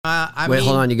Wait,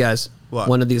 hold on, you guys. What?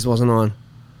 One of these wasn't on.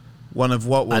 One of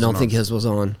what was I don't on? think his was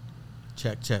on.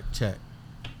 Check.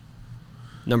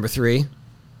 Number 3.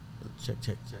 Check.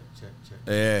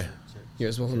 Yeah.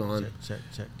 Yours wasn't on.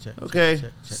 Check. Okay,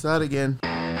 start again.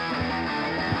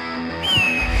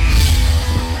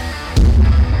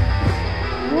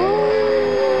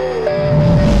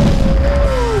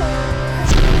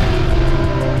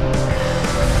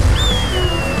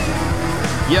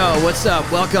 Yo, what's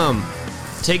up? Welcome.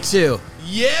 Take 2.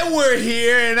 Yeah, we're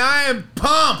here, and I am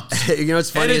pumped. You know what's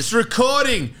funny? And it's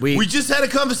recording. We just had a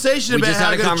conversation about how we just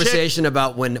had a to conversation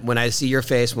about when I see your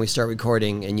face when we start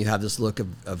recording, and you have this look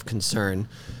of concern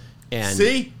and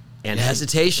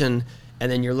hesitation,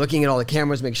 and then you're looking at all the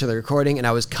cameras, making sure they're recording. And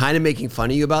I was kind of making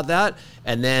fun of you about that.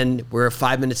 And then we're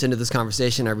 5 minutes into this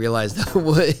conversation, I realized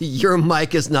that your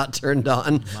mic is not turned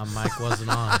on. My mic wasn't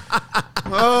on.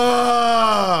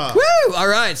 Oh. Woo! All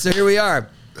right, so here we are.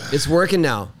 It's working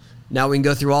now. Now we can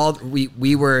go through all. We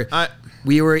were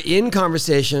in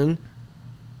conversation.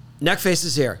 Neckface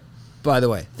is here, by the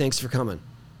way. Thanks for coming.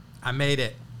 I made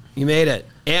it. You made it,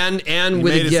 and You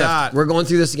with made a us gift. hot. We're going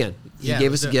through this again. He Yeah,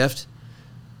 gave let's us a do it. gift.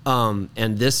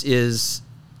 And this is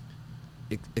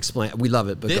explain. We love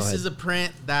it, but go This ahead. is a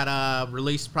print that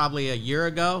released probably a year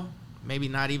ago, maybe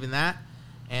not even that.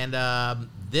 And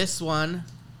this one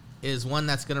is one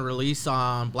that's going to release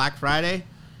on Black Friday.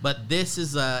 But this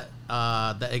is the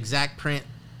exact print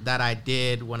that I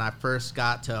did when I first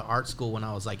got to art school when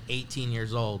I was like 18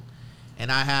 years old.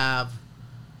 And I have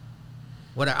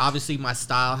obviously my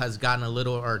style has gotten a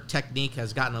little, or technique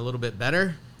has gotten a little bit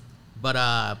better. But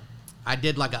I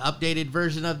did like an updated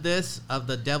version of this, of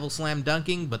the Devil Slam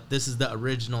dunking, but this is the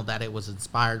original that it was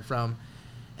inspired from.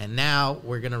 And now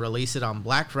we're going to release it on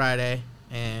Black Friday.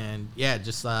 And yeah,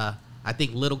 just I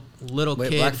think little Wait,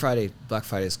 kid. Black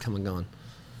Friday is come and gone.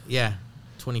 Yeah,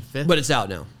 25th. But it's out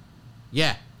now.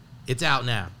 Yeah, it's out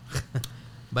now.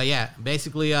 But yeah,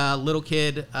 basically, little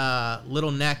kid,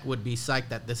 little neck would be psyched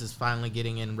that this is finally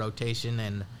getting in rotation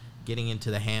and getting into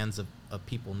the hands of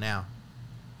people now.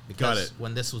 Because Got it.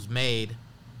 when this was made,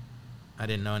 I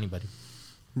didn't know anybody.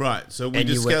 Right. So we And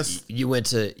discussed. you went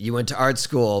to art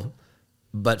school,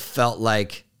 but felt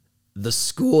like the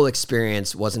school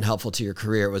experience wasn't helpful to your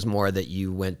career. It was more that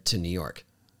you went to New York.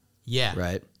 Yeah.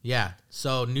 Right. Yeah.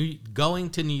 So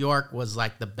going to New York was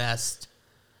like the best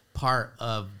part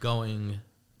of going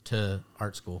to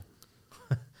art school.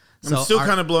 I'm still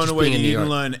kind of blown just away being that in you New didn't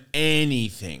York. learn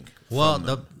anything. Well, from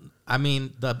them.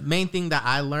 the main thing that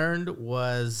I learned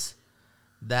was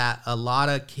that a lot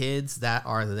of kids that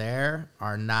are there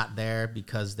are not there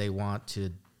because they want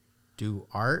to do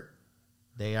art.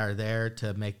 They are there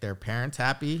to make their parents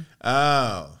happy.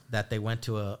 Oh. That they went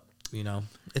to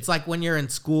it's like when you're in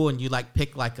school and you like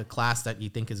pick like a class that you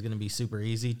think is going to be super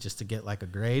easy just to get like a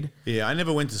grade. Yeah, I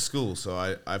never went to school, so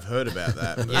I've heard about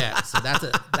that. but- Yeah, so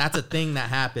that's a thing that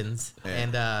happens.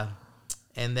 Yeah.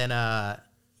 And then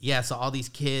so all these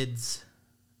kids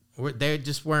they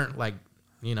just weren't like,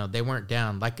 they weren't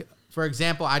down. Like for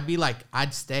example,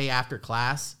 I'd stay after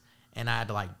class and I'd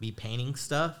like be painting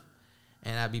stuff,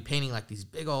 and I'd be painting like these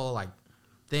big old like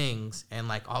things, and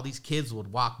like all these kids would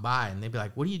walk by and they'd be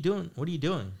like, what are you doing?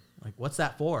 Like, what's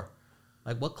that for?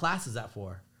 Like, what class is that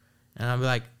for? And I'd be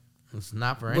like, it's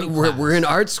not for any class. We're in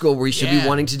art school where you should be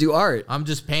wanting to do art. I'm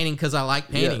just painting because I like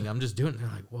painting. Yeah. I'm just doing it. They're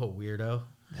like, whoa, weirdo.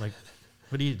 Like,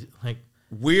 what do you do? Like,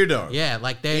 Weirdo. yeah,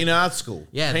 like they In art school.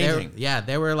 Yeah, Painting.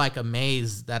 they were like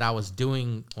amazed that I was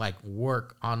doing like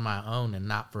work on my own and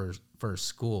not for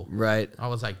school. Right. I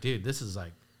was like, dude, this is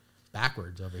like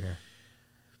backwards over here.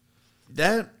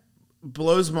 That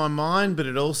blows my mind, but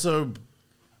it also,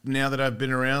 now that I've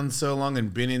been around so long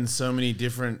and been in so many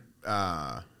different,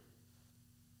 the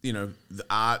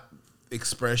art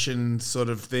expression sort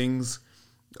of things,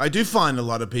 I do find a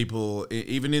lot of people,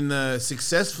 even in the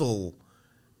successful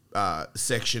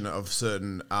section of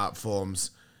certain art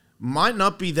forms, might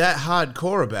not be that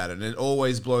hardcore about it. And it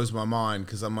always blows my mind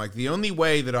because I'm like, the only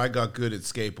way that I got good at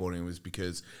skateboarding was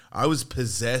because I was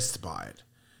possessed by it.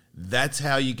 That's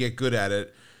how you get good at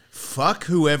it. Fuck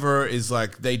whoever is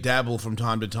like, they dabble from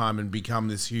time to time and become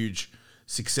this huge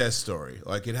success story.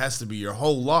 Like, it has to be your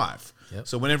whole life. Yep.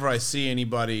 So whenever I see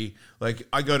anybody, like,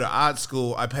 I go to art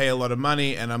school, I pay a lot of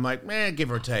money, and I'm like, give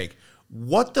or take.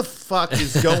 What the fuck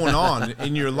is going on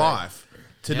in your life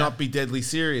to not be deadly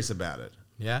serious about it?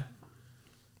 Yeah.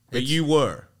 But you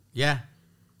were. Yeah.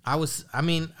 I was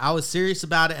serious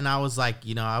about it, and I was like,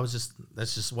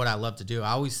 that's just what I love to do.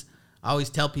 I always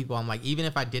tell people, I'm like, even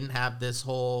if I didn't have this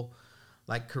whole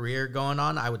like career going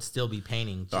on, I would still be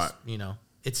painting. Just, Right.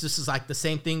 it's just like the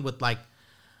same thing with like,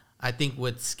 I think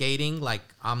with skating, like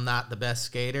I'm not the best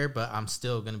skater, but I'm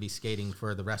still going to be skating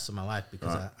for the rest of my life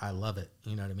because I love it.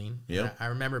 You know what I mean? Yeah. I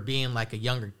remember being like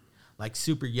like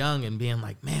super young and being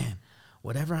like, man,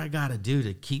 whatever I got to do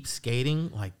to keep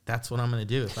skating, like that's what I'm going to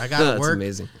do. If I got to work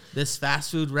this fast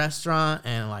food restaurant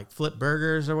and like flip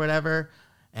burgers or whatever,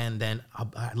 and then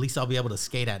at least I'll be able to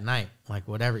skate at night, like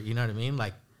whatever, you know what I mean?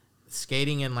 Like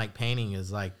skating and like painting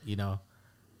is like, you know,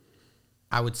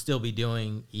 I would still be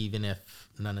doing even if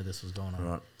none of this was going on.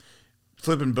 Right.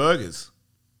 Flipping burgers.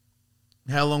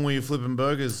 How long were you flipping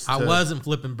burgers? I wasn't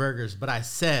flipping burgers, but I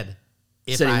said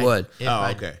he would.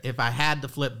 If I had to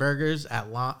flip burgers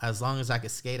as long as I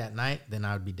could skate at night, then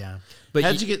I would be down. But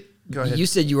how'd you get? Go ahead. You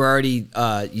said you were already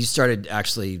you started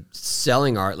actually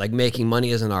selling art, like making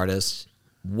money as an artist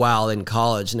while in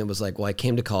college, and it was like, well, I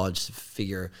came to college to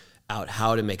figure out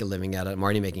how to make a living at it. I'm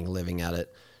already making a living at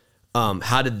it.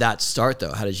 How did that start,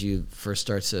 though? How did you first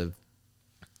start to?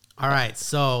 All right,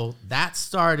 so that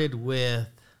started with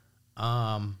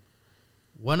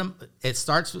it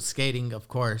starts with skating, of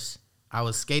course. I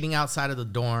was skating outside of the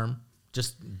dorm,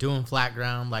 just doing flat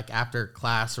ground, like after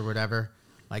class or whatever,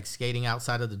 like skating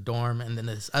outside of the dorm. And then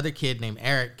this other kid named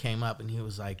Eric came up, and he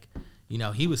was like, you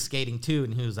know, he was skating too,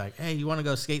 and he was like, hey, you want to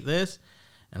go skate this?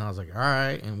 And I was like, all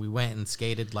right. And we went and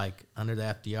skated like under the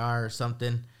FDR or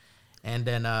something. And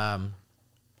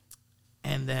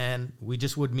then we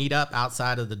just would meet up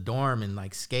outside of the dorm and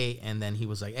like skate. And then he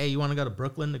was like, hey, you want to go to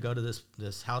Brooklyn to go to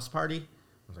this house party?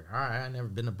 I was like, all right, I've never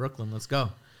been to Brooklyn. Let's go.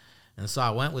 And so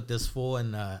I went with this fool.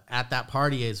 And at that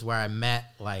party is where I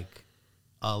met like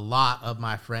a lot of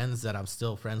my friends that I'm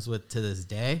still friends with to this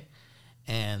day.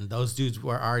 And those dudes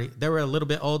they were a little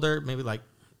bit older, maybe like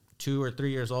 2 or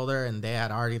 3 years older. And they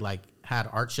had already like had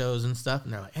art shows and stuff.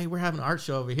 And they're like, hey, we're having an art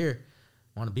show over here.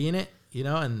 Want to be in it? You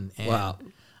know? And wow.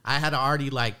 I had already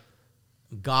like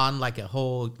gone like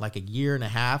a year and a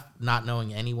half not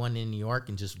knowing anyone in New York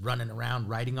and just running around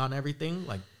writing on everything,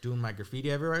 like doing my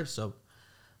graffiti everywhere. So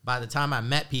by the time I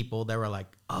met people, they were like,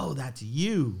 oh, that's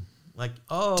you. Like,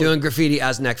 oh, doing graffiti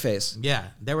as Neckface. Yeah.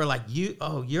 They were like,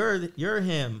 you're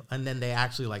him. And then they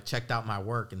actually like checked out my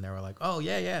work and they were like, oh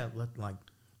yeah. Like,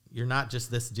 you're not just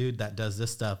this dude that does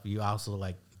this stuff. You also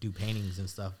like do paintings and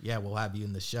stuff. Yeah. We'll have you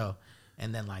in the show.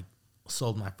 And then like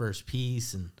sold my first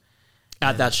piece and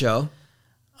that show.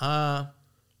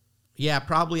 Yeah,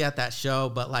 probably at that show.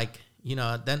 But like, you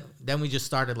know, then we just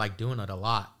started like doing it a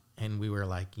lot. And we were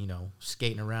like, you know,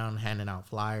 skating around, handing out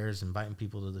flyers, inviting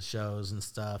people to the shows and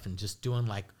stuff, and just doing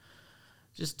like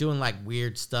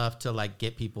weird stuff to like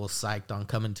get people psyched on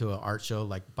coming to an art show,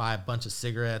 like buy a bunch of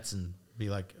cigarettes and be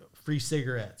like free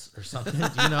cigarettes or something,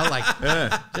 you know, like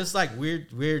just like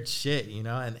weird shit, you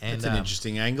know. And that's an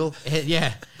interesting angle.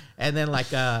 Yeah, and then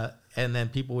like and then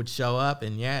people would show up,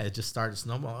 and yeah, it just started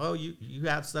snowballing. Oh, you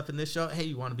have stuff in this show? Hey,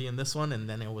 you want to be in this one? And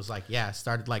then it was like, yeah, I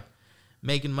started like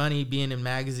making money, being in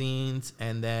magazines,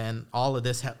 and then all of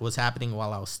this was happening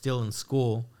while I was still in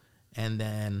school, and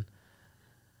then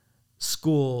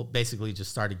school basically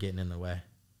just started getting in the way.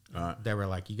 They were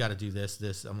like, you got to do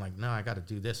this. I'm like, no, I got to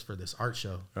do this for this art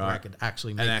show where I could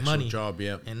actually make money job,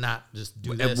 yeah, and not just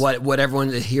do this. What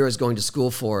everyone here is going to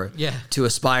school for, yeah, to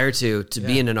aspire to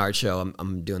be in an art show.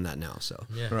 I'm doing that now. So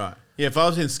yeah. Right. Yeah, if I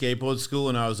was in skateboard school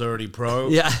and I was already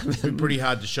pro, it'd be pretty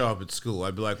hard to show up at school.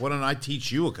 I'd be like, why don't I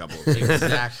teach you a couple of things?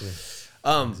 Exactly.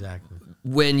 Exactly.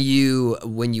 When you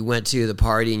went to the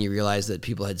party and you realized that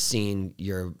people had seen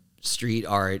your street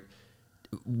art,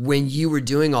 when you were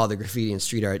doing all the graffiti and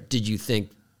street art, did you think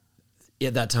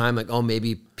at that time, like, oh,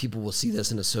 maybe people will see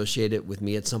this and associate it with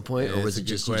me at some point? Or was it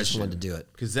just you just wanted to do it?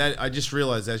 Because I just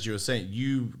realized, as you were saying,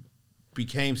 you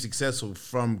became successful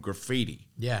from graffiti.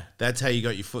 Yeah. That's how you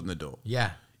got your foot in the door.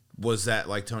 Yeah. Was that,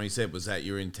 like Tony said, was that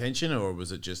your intention, or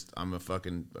was it just, I'm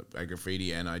a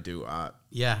graffiti and I do art?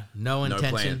 Yeah, no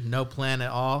intention, no plan at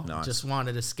all. Nice. Just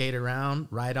wanted to skate around,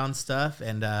 write on stuff,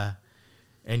 and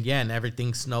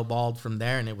everything snowballed from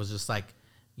there. And it was just like,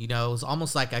 you know, it was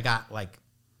almost like I got like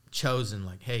chosen,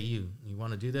 like, hey, you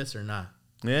want to do this or not?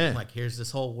 Yeah. Like, here's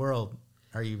this whole world.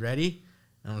 Are you ready?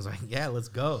 And I was like, yeah, let's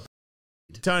go.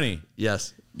 Tony.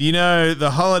 Yes. You know,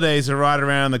 the holidays are right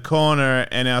around the corner,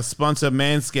 and our sponsor,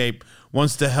 Manscaped,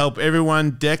 wants to help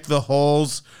everyone deck the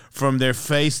halls from their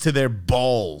face to their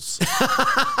balls.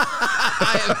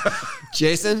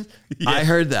 Jason, I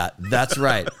heard that. That's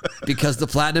right. Because the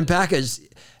Platinum Package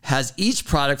has each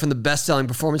product from the best-selling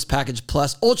Performance Package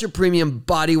Plus Ultra Premium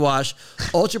Body Wash,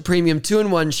 Ultra Premium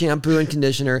 2-in-1 Shampoo and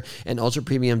Conditioner, and Ultra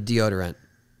Premium Deodorant.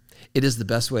 It is the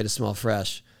best way to smell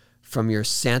fresh. From your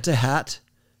Santa hat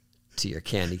to your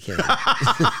candy cane.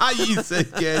 You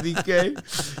said candy cane.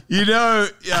 You know,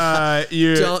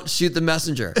 you Don't shoot the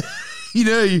messenger. You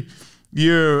know,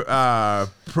 your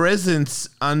presents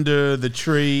under the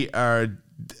tree are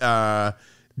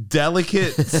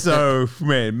delicate. So,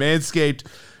 man, Manscaped,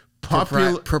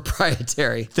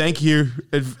 Proprietary. Thank you.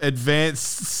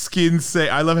 Advanced skin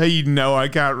safe. I love how you know I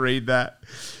can't read that.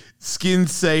 Skin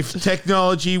safe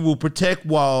technology will protect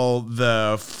while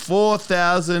the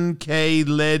 4000K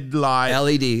LED light.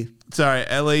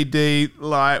 LED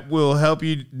light will help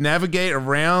you navigate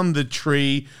around the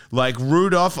tree like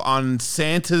Rudolph on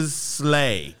Santa's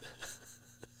sleigh.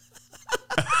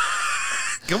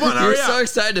 Come on, hurry You're up. so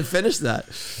excited to finish that.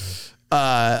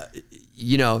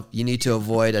 You know, you need to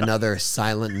avoid another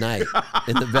silent night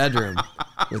in the bedroom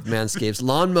with Manscaped's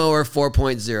Lawnmower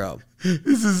 4.0.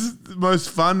 This is the most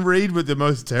fun read, but the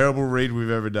most terrible read we've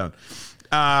ever done.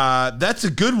 That's a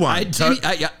good one.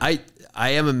 I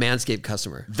am a Manscaped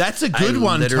customer. That's a good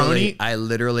one, Tony. I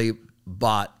literally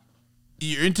bought.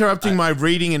 You're interrupting my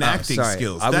reading and acting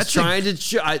skills. I was trying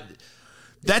to.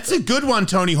 That's a good one,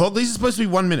 Tony Hawk. These are supposed to be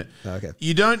 1 minute. Okay.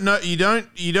 You don't know. You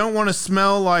don't want to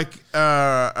smell like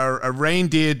a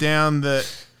reindeer down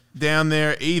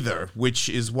there either, which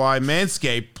is why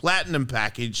Manscaped Platinum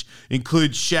Package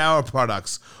includes shower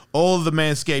products. All of the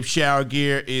Manscaped shower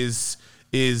gear is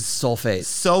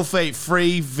sulfate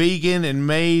free, vegan, and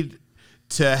made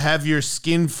to have your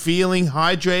skin feeling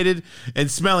hydrated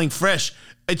and smelling fresh.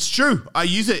 It's true. I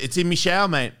use it. It's in my shower,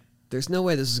 mate. There's no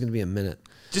way this is going to be a minute.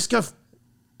 Just go.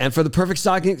 And for the perfect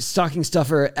stocking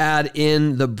stuffer, add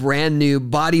in the brand new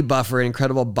Body Buffer, an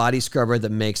incredible body scrubber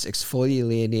that makes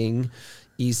exfoliating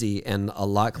easy and a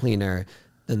lot cleaner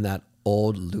than that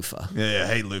old loofah. Yeah,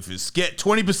 hey loofahs. Get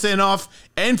 20% off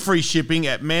and free shipping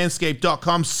at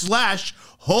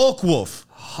manscaped.com/Hawkwolf.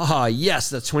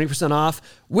 Yes, that's 20% off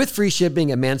with free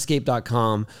shipping at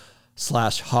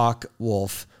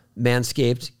manscaped.com/Hawkwolf.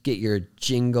 Manscaped, get your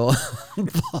jingle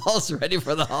balls ready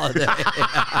for the holiday.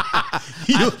 I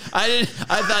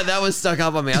thought that was stuck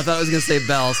up on me. I thought I was going to say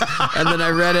bells. And then I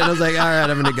read it and I was like, all right,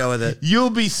 I'm going to go with it. You'll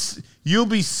be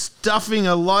stuffing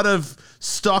a lot of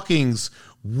stockings.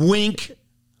 Wink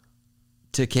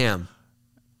to Cam.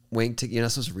 Wink to, you're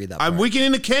not supposed to read that part. I'm winking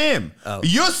in the cam. Oh.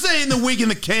 You're saying the wink in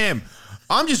the cam.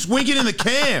 I'm just winking in the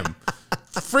cam.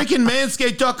 Freaking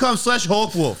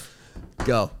manscaped.com/Hawkwolf.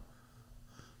 Go.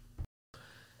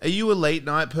 Are you a late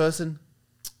night person?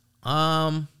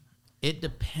 It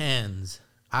depends.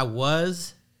 I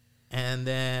was, and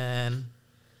then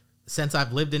since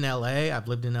I've lived in LA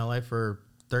for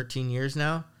 13 years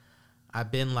now. I've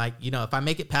been like, if I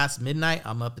make it past midnight,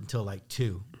 I'm up until like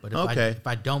 2. But if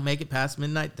I don't make it past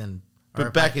midnight, then.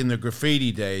 But back in the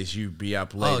graffiti days, you'd be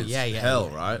up late as hell,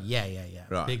 right? Yeah.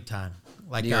 Right. Big time.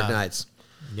 Like New York nights.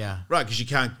 Yeah. Right, because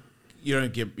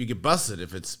you get busted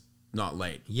if it's not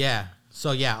late. Yeah.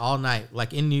 So yeah, all night,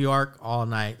 like in New York, all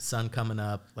night, sun coming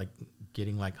up, like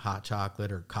getting like hot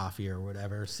chocolate or coffee or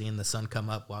whatever, seeing the sun come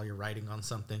up while you're writing on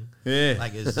something. Yeah.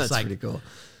 Like it's just That's like, pretty cool.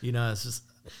 It's just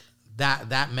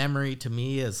that memory to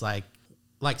me is like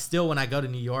still when I go to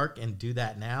New York and do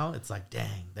that now, it's like,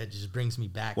 dang, that just brings me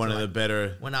back. One of the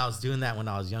better. When I was doing that when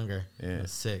I was younger. Yeah. It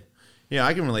was sick. Yeah,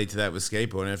 I can relate to that with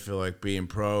skateboarding. I feel like being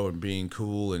pro and being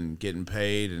cool and getting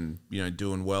paid and,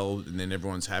 doing well, and then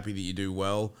everyone's happy that you do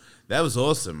well. That was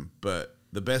awesome. But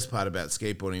the best part about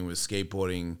skateboarding was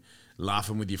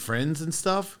laughing with your friends and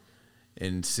stuff.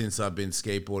 And since I've been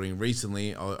skateboarding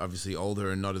recently, obviously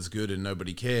older and not as good and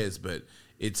nobody cares, but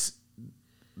it's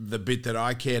the bit that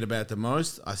I cared about the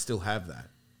most, I still have that.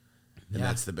 And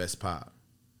that's the best part.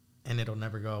 And it'll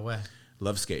never go away.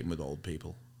 Love skating with old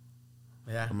people.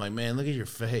 Yeah. I'm like, man, look at your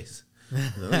face.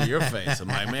 Look at your face. I'm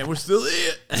like, man, we're still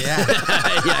here. Yeah.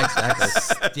 Yeah, exactly.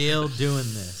 Still doing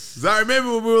this. 'Cause I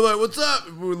remember when we were like, what's up?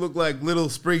 And we looked like little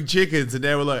spring chickens, and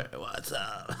now we're like, what's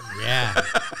up? Yeah.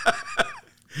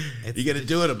 You gonna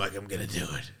do it? I'm like, I'm gonna do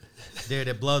it. Dude,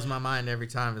 it blows my mind every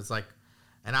time. It's like,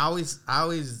 and I always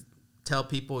tell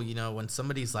people, when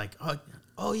somebody's like,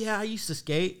 oh yeah, I used to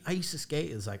skate.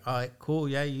 It's like, all right, cool.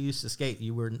 Yeah, you used to skate.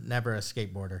 You were never a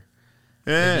skateboarder.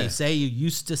 Yeah. If you say you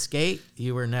used to skate,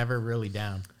 you were never really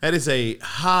down. That is a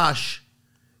harsh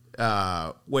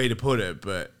way to put it,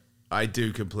 but I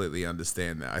do completely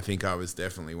understand that. I think I was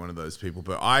definitely one of those people,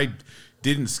 but I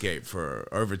didn't skate for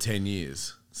over 10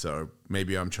 years. So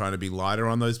maybe I'm trying to be lighter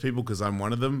on those people because I'm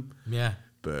one of them. Yeah.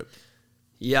 But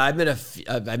yeah, I've met a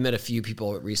few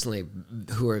people recently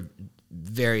who are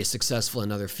very successful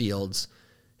in other fields,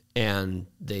 and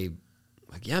they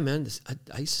like, yeah, man,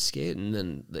 I used to skate, and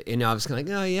then I was kind of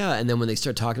like, oh yeah, and then when they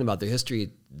start talking about their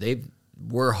history, they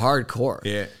were hardcore.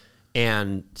 Yeah.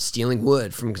 and stealing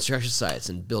wood from construction sites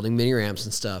and building mini ramps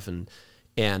and stuff. And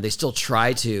they still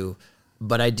try to,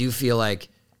 but I do feel like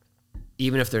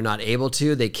even if they're not able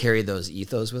to, they carry those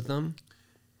ethos with them.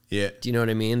 Yeah. Do you know what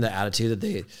I mean? The attitude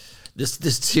that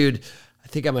this dude, I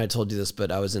think I might have told you this,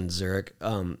 but I was in Zurich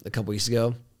a couple weeks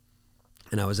ago,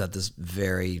 and I was at this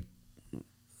very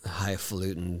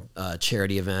highfalutin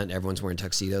charity event. Everyone's wearing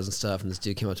tuxedos and stuff, and this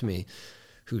dude came up to me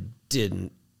who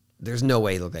there's no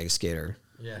way he looked like a skater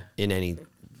in any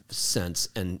sense.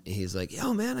 And he's like,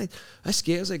 yo, man, I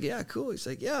skate. I was like, yeah, cool. He's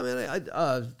like, yeah,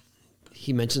 man,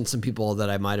 he mentioned some people that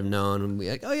I might have known, and we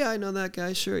like, oh yeah, I know that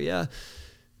guy, sure, yeah.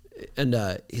 And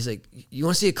he's like, you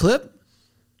want to see a clip?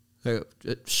 I go,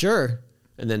 sure.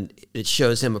 And then it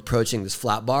shows him approaching this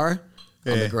flat bar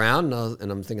on the ground,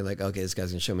 and I'm thinking like, okay, this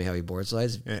guy's gonna show me how he board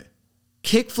slides. Yeah.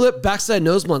 Kickflip, backside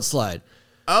nose blunt slide.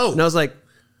 Oh. And I was like,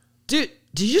 dude,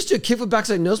 did you just do a kickflip,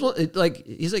 backside nose blunt? Like,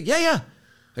 he's like, yeah.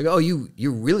 I go, oh, you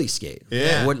really skate?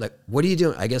 Yeah. What are you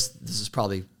doing? I guess this is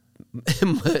probably,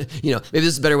 maybe this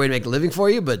is a better way to make a living for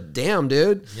you, but damn,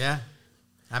 dude. Yeah.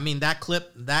 I mean, that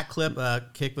clip,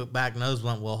 kickflip back nose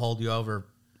blunt will hold you over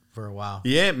for a while.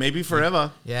 Yeah, maybe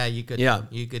forever. Yeah, you could. Yeah.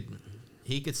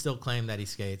 He could still claim that he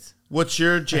skates. What's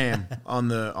your jam on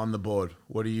the board?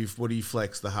 What do you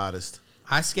flex the hardest?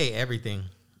 I skate everything.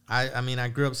 I mean, I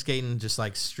grew up skating just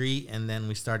like street, and then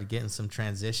we started getting some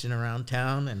transition around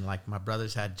town, and like my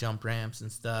brothers had jump ramps and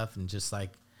stuff, and just like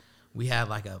we had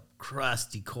like a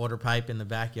crusty quarter pipe in the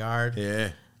backyard. Yeah.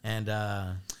 And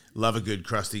love a good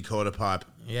crusty quarter pipe.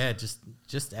 Yeah,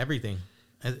 just everything.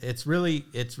 It's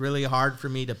really hard for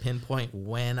me to pinpoint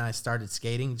when I started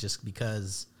skating, just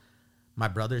because my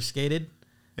brothers skated,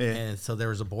 and so there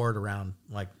was a board around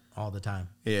like all the time.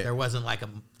 Yeah, there wasn't like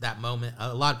that moment.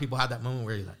 A lot of people have that moment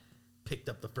where you like picked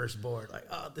up the first board, like,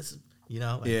 oh, this is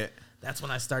that's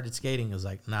when I started skating. It was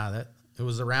like, it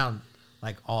was around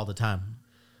like all the time.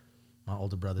 My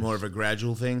older brothers. More of a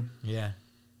gradual thing. Yeah.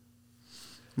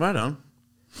 Right on.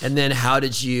 And then how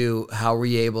were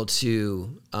you able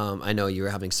to, I know you were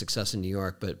having success in New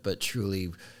York, but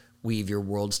truly weave your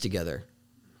worlds together?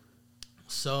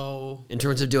 So, in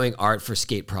terms of doing art for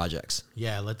skate projects.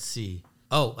 Yeah, let's see.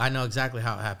 Oh, I know exactly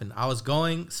how it happened. I was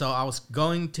going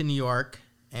to New York,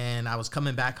 and I was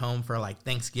coming back home for like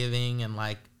Thanksgiving and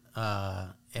like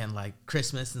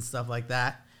Christmas and stuff like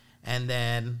that. And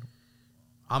then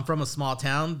I'm from a small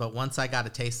town, but once I got a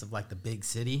taste of like the big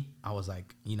city, I was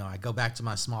like, I go back to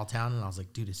my small town and I was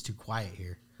like, dude, it's too quiet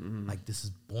here. Mm-hmm. Like, this is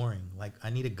boring. Like, I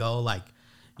need to go, like,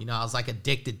 I was like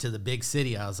addicted to the big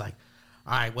city. I was like,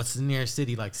 all right, what's the nearest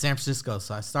city? Like San Francisco.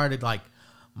 So I started like,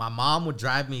 my mom would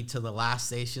drive me to the last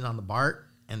station on the BART,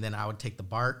 and then I would take the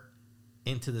BART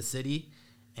into the city,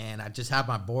 and I just have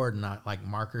my board and like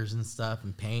markers and stuff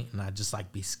and paint, and I'd just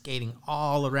like be skating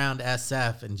all around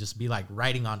SF and just be like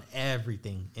writing on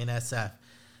everything in SF,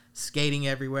 skating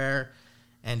everywhere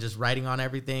and just writing on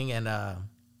everything. And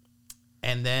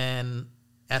then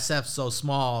SF's so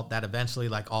small that eventually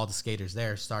like all the skaters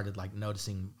there started like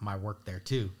noticing my work there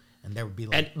too. And there would be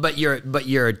like, but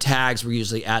your tags were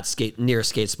usually at near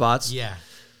skate spots. Yeah,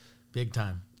 big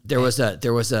time. There was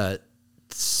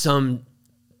some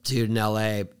dude in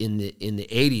LA in the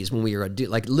 80s when we were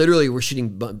like literally we're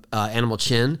shooting Animal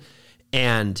Chin,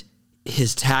 and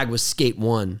his tag was Skate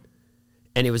 1,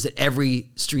 and it was at every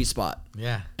street spot.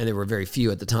 Yeah, and there were very few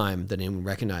at the time that anyone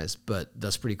recognized, but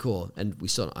that's pretty cool. And I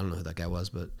don't know who that guy was,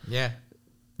 but yeah,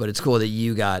 but it's cool that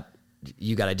you got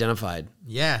identified.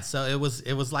 Yeah, so it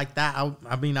was like that.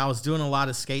 I mean, I was doing a lot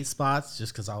of skate spots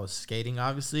just because I was skating,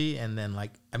 obviously, and then like,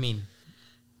 I mean,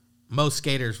 most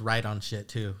skaters write on shit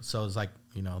too, so it was like,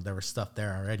 there was stuff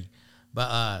there already.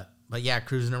 But yeah,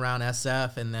 cruising around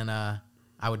SF, and then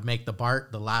I would make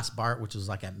the last BART, which was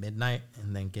like at midnight,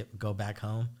 and then go back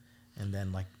home, and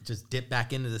then like just dip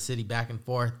back into the city back and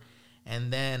forth,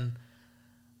 and then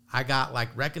I got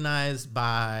like recognized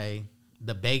by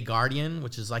the Bay Guardian,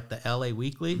 which is like the LA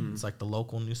Weekly. Mm-hmm. It's like the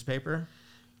local newspaper.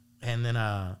 And then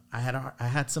I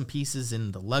had some pieces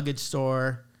in the luggage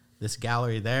store, this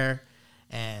gallery there,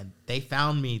 and they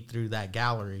found me through that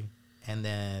gallery. And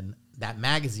then that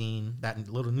magazine, that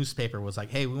little newspaper was like,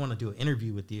 hey, we want to do an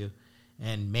interview with you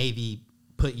and maybe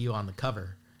put you on the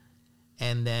cover.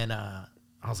 And then I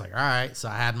was like, all right. So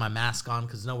I had my mask on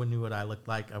because no one knew what I looked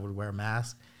like. I would wear a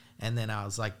mask. And then I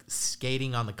was like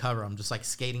skating on the cover. I'm just like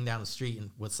skating down the street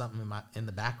and with something in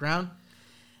the background.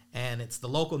 And it's the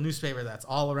local newspaper that's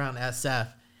all around SF.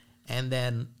 And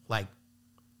then like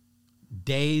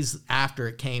days after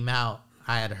it came out,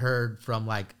 I had heard from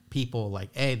like people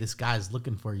like, hey, this guy's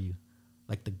looking for you.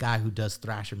 Like the guy who does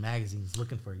Thrasher magazine is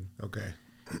looking for you. Okay.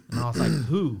 And I was like,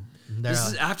 who? This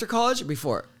is after college or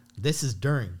before? This is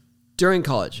during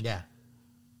college. Yeah.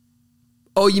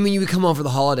 Oh, you mean you would come home for the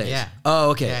holidays? Yeah.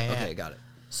 Oh, okay. Yeah. Okay, got it.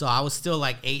 So I was still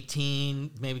like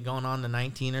 18, maybe going on to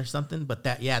 19 or something. But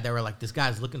they were like, this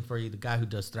guy's looking for you, the guy who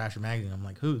does Thrasher Magazine. I'm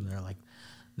like, who? And they're like,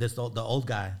 the old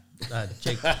guy,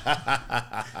 Jake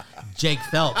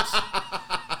Phelps.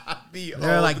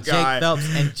 They're like guy. Jake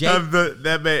Phelps and Jake.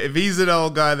 That man, if he's an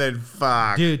old guy, then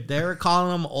fuck. Dude, they were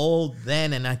calling him old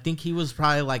then, and I think he was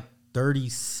probably like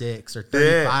 36 or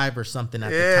 35 or something at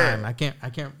the time. I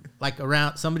can't like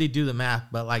around, somebody do the math,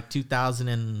 but like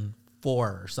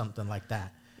 2004 or something like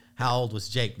that. How old was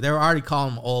Jake? They were already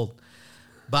calling him old.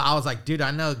 But I was like, dude,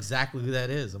 I know exactly who that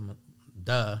is. I'm like,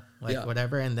 duh, like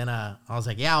whatever. And then I was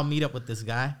like, yeah, I'll meet up with this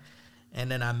guy.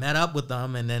 And then I met up with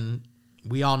them, and then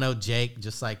we all know Jake,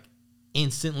 just like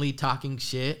instantly talking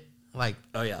shit. Like,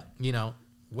 oh yeah, you know,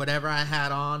 whatever I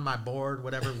had on my board,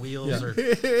 whatever wheels or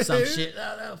some shit,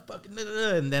 fucking,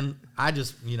 and then I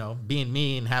just, you know, being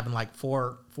me and having like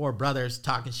four brothers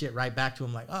talking shit right back to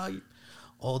him, like, oh, you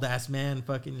old ass man,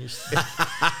 fucking,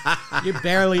 you're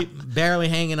barely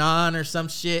hanging on or some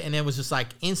shit, and it was just like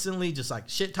instantly, just like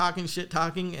shit talking,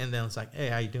 and then it's like, hey,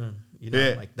 how you doing? You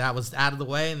know, like that was out of the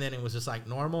way, and then it was just like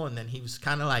normal, and then he was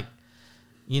kind of like,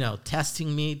 you know,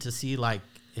 testing me to see like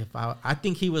if I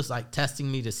think he was like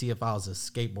testing me to see if I was a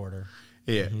skateboarder.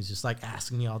 Yeah. And he's just like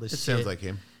asking me all this shit. Sounds like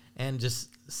him. And just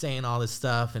saying all this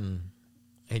stuff and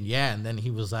then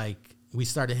he was like, we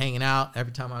started hanging out.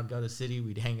 Every time I'd go to the city,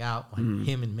 we'd hang out. Like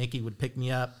him and Mickey would pick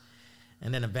me up.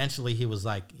 And then eventually he was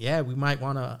like, yeah, we might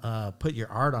want to put your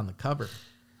art on the cover.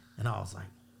 And I was like,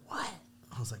 what?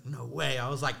 I was like, no way. I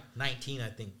was like 19, I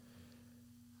think.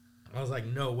 I was like,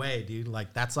 no way, dude.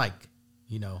 Like, that's like,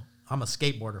 you know, I'm a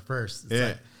skateboarder first. It's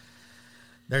like,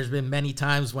 there's been many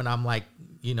times when I'm like,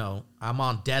 you know, I'm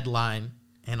on deadline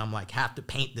and I'm like, have to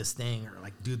paint this thing or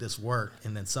like do this work.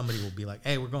 And then somebody will be like,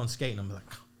 hey, we're going skating. I'm like,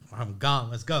 I'm gone.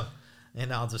 Let's go.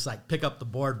 And I'll just like pick up the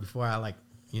board before I like,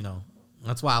 you know,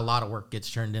 that's why a lot of work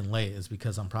gets turned in late is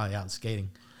because I'm probably out skating.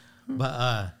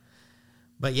 But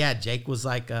yeah, Jake was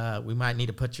like, we might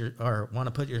need to want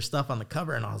to put your stuff on the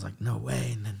cover. And I was like, no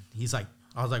way. And then he's like,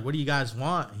 I was like, what do you guys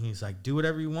want? And he's like, do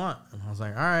whatever you want. And I was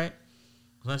like, all right.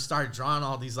 So I started drawing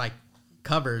all these like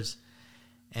covers.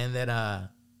 And then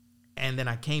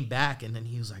I came back and then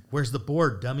he was like, where's the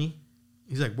board, dummy?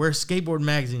 He's like, where's Skateboard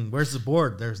Magazine? Where's the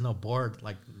board? There's no board.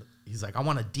 Like, he's like, I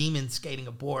want a demon skating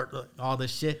a board, all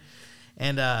this shit.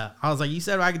 And I was like, you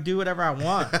said I could do whatever I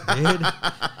want, dude.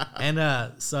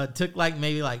 And so it took like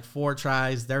maybe like 4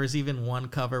 tries. There was even one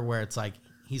cover where it's like,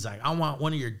 he's like, I want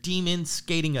one of your demons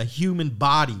skating a human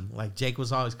body. Like Jake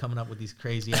was always coming up with these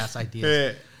crazy ass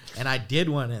ideas. And I did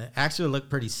one and it actually looked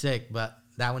pretty sick, but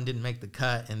that one didn't make the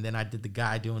cut. And then I did the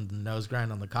guy doing the nose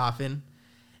grind on the coffin.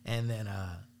 And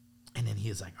then he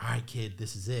was like, all right, kid,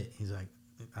 this is it. He's like,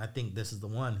 I think this is the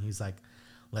one. He's like,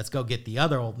 let's go get the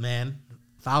other old man,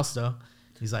 Fausto.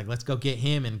 He's like, let's go get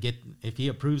him and if he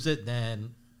approves it, then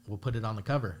we'll put it on the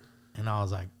cover. And I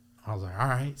was like, all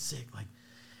right, sick. Like,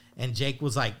 and Jake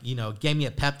was like, you know, gave me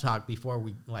a pep talk before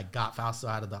we like got Fausto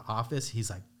out of the office. He's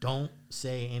like, don't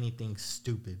say anything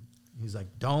stupid. He's like,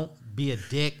 don't be a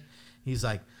dick. He's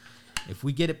like, if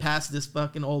we get it past this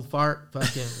fucking old fart,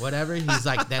 fucking whatever, he's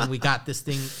like, then we got this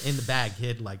thing in the bag,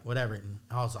 kid, like whatever. And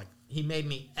I was like, he made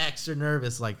me extra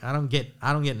nervous. Like I don't get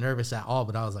nervous at all,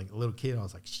 but I was like a little kid. I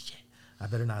was like, shit, I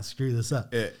better not screw this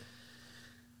up. Yeah.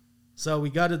 So we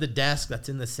go to the desk that's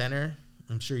in the center.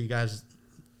 I'm sure you guys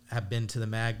have been to the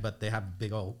mag, but they have a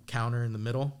big old counter in the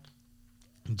middle.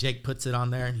 And Jake puts it on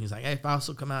there, and he's like, "Hey,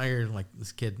 Fausto, come out here." And like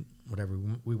this kid, whatever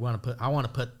we want to put, I want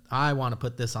to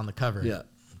put this on the cover. Yeah.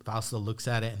 Fausto looks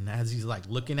at it, and as he's like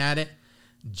looking at it,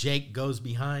 Jake goes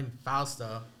behind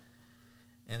Fausto,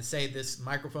 and say this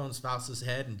microphone's Fausto's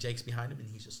head, and Jake's behind him, and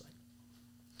he's just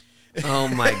like, "Oh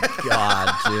my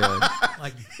god, dude!"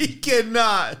 Like he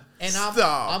cannot. And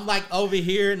I'm like over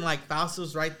here, and like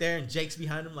Fausto's right there, and Jake's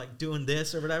behind him, like doing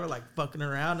this or whatever, like fucking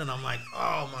around, and I'm like,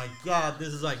 "Oh my god, this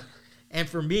is like." And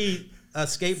for me, a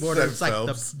skateboarder, it's like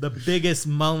the biggest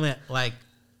moment like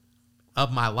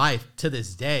of my life to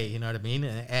this day. You know what I mean?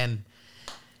 And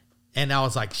I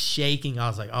was like shaking. I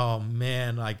was like, "Oh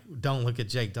man, like don't look at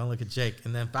Jake, don't look at Jake."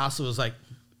 And then Fausto was like,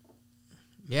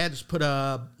 "Yeah, just put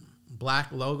a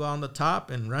black logo on the top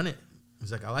and run it."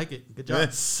 He's like, "I like it. Good job."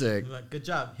 That's sick. He's like, "Good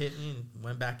job." Hit me and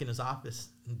went back in his office.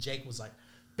 And Jake was like,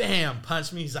 "Bam!"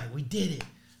 Punched me. He's like, "We did it.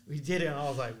 We did it." And I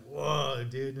was like, "Whoa,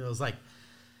 dude!" And it was like.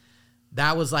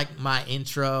 That was like my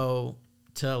intro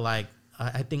to like,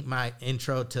 I think my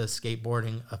intro to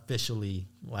skateboarding officially,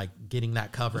 like getting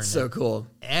that cover. That's so cool.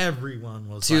 Everyone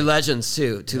was Two legends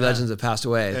too. Two legends have passed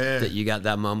away that you got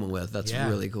that moment with. That's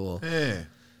really cool. Yeah.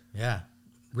 Yeah.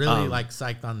 Really like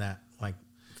psyched on that. Like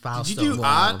file Did you do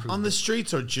art on the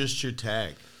streets or just your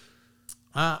tag?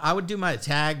 I would do my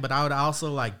tag, but I would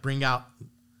also like bring out.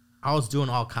 I was doing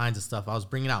all kinds of stuff. I was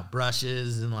bringing out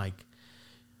brushes and like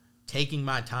taking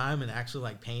my time and actually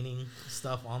like painting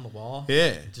stuff on the wall.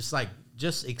 Yeah.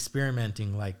 Just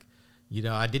experimenting. Like, you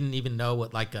know, I didn't even know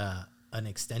what like an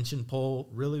extension pole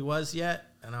really was yet.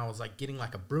 And I was like getting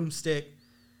like a broomstick.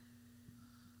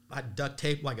 I'd duct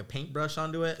tape like a paintbrush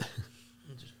onto it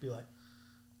and just be like,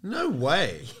 no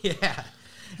way. yeah.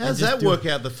 How does that work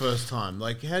out the first time?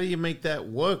 Like, how do you make that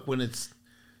work when it's...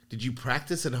 Did you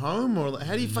practice at home? Or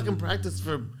how do you fucking practice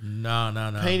for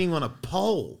No. painting on a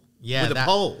pole? Yeah. With a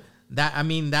pole? That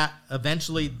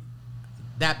eventually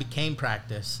that became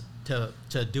practice to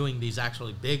doing these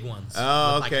actually big ones.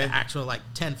 Oh, with okay. Like the actual like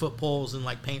 10-foot poles and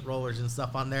like paint rollers and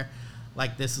stuff on there.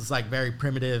 Like this is like very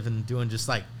primitive and doing just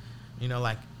like, you know,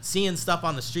 like seeing stuff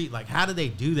on the street. Like how do they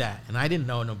do that? And I didn't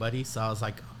know nobody, so I was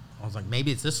like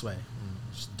maybe it's this way. And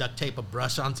just duct tape a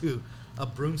brush onto a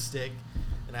broomstick,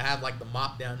 and I have like the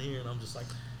mop down here, and I'm just like.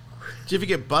 Did you ever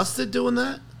get busted doing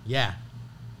that? Yeah.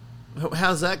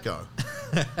 How's that go?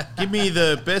 Give me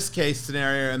the best case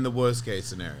scenario and the worst case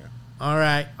scenario. All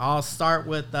right, I'll start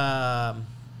with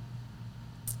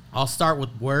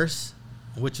worse,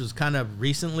 which was kind of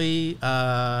recently,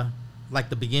 like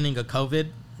the beginning of COVID,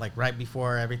 like right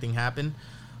before everything happened.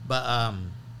 But I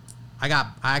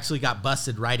actually got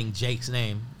busted writing Jake's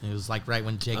name. It was like right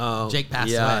when Jake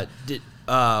passed away.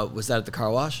 Was that at the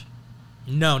car wash?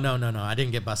 No. I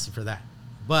didn't get busted for that.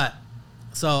 But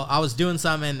so I was doing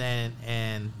something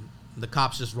and the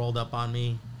cops just rolled up on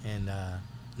me and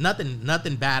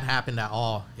nothing bad happened at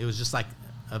all. It was just like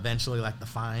eventually like the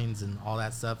fines and all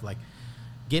that stuff. Like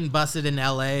getting busted in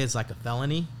LA is like a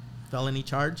felony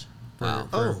charge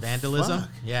for vandalism. Fuck.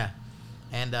 Yeah.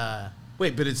 And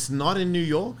wait, but it's not in New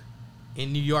York?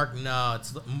 In New York, no.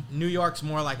 New York's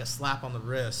more like a slap on the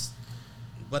wrist.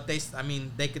 But they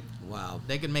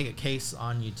could make a case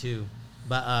on you too.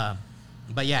 But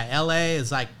yeah, LA is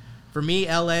like, for me,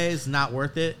 LA is not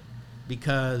worth it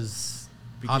because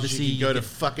obviously you can go to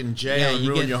fucking jail and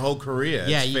ruin your whole career.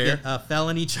 Yeah, you get a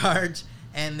felony charge,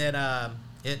 and then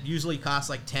it usually costs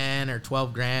like 10 or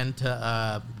 12 grand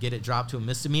to get it dropped to a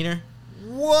misdemeanor.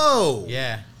 Whoa.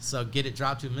 Yeah, so get it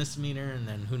dropped to a misdemeanor, and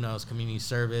then who knows, community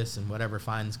service and whatever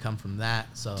fines come from that.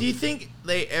 So do you think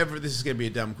this is going to be a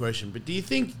dumb question, but do you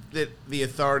think that the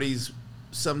authorities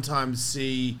sometimes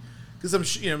see, because I'm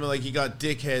sure, like you got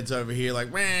dickheads over here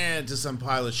like, man, just some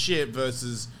pile of shit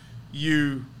versus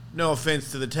you, no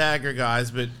offense to the tagger guys,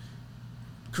 but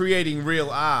creating real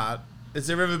art. Has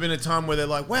there ever been a time where they're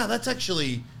like, wow, that's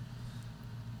actually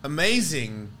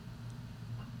amazing,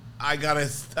 I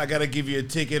gotta give you a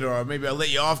ticket, or maybe I'll let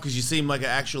you off because you seem like an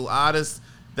actual artist?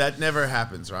 That never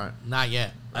happens, right? Not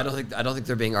yet. I don't think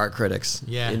they're being art critics.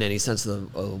 Yeah. In any sense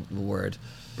of the word.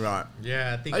 Right.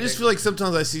 Yeah, I just feel like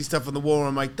sometimes I see stuff on the wall and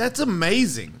I'm like, that's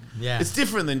amazing. Yeah. It's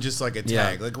different than just like a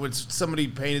tag. Yeah. Like when somebody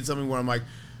painted something where I'm like,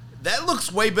 that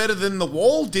looks way better than the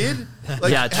wall did.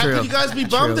 Like, Yeah, how true. can you guys be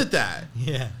bummed True. at that?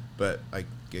 Yeah. But I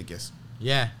guess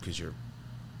Yeah. because you're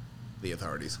the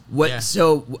authorities. What? Yeah.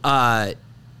 So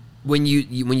when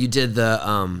you did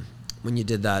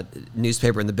that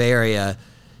newspaper in the Bay Area,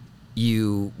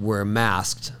 you were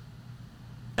masked.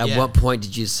 At Yeah. what point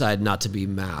did you decide not to be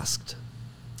masked?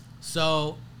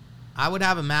 So I would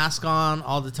have a mask on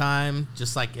all the time,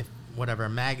 just like if whatever, a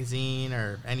magazine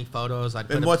or any photos.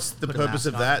 And what's the put a purpose mask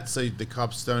of on. that? So the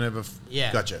cops don't ever...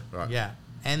 Yeah. Gotcha. Right. Yeah.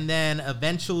 And then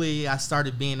eventually I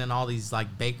started being in all these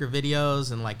like Baker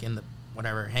videos and like in the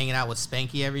whatever, hanging out with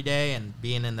Spanky every day and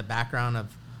being in the background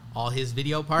of all his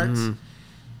video parts. Mhm.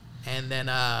 And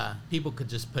then people could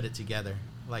just put it together,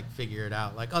 like figure it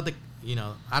out. Like, oh,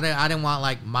 I didn't want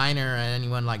like Minor or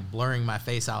anyone like blurring my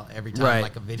face out every time, Right,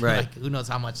 like a video. right. Like, who knows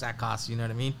how much that costs? You know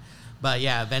what I mean? But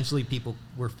yeah, eventually people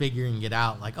were figuring it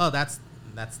out. Like, oh, that's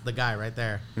the guy right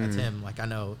there. That's him. Like, I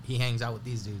know he hangs out with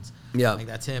these dudes. Yeah. Like,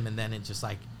 that's him. And then it just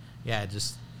like, yeah,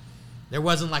 there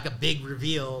wasn't like a big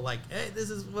reveal. Like, hey,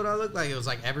 this is what I look like. It was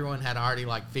like everyone had already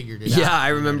like figured it out. Yeah, I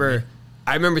You know what remember. mean?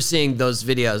 I remember seeing those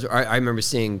videos. I remember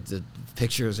seeing the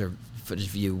pictures or footage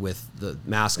of you with the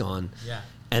mask on. Yeah.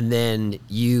 And then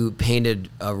you painted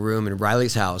a room in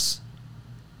Riley's house,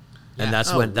 Yeah. and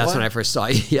that's Oh, when what? I first saw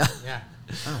you. Yeah. Yeah.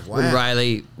 Oh, wow.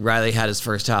 When Riley had his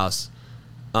first house,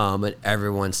 and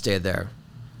everyone stayed there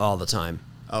all the time.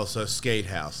 Oh, so skate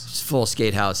house. Just full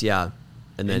skate house, yeah.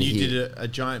 And then And you he did a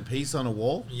giant piece on a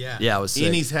wall? Yeah. Yeah, it was sick.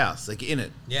 In his house, like in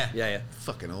it. Yeah. Yeah.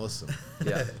 Fucking awesome.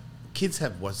 Yeah. Kids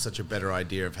have such a better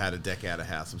idea of how to deck out a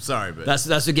house. I'm sorry, but That's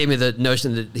what gave me the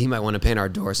notion that he might want to paint our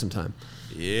door sometime.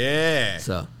 yeah.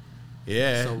 So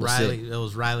Yeah. So it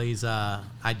was Riley's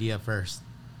idea first.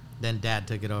 Then Dad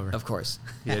took it over. Of course.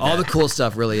 Yeah, all the cool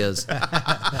stuff really is.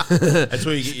 That's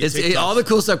where you get your TikToks. All the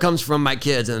cool stuff comes from my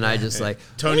kids, and I just like,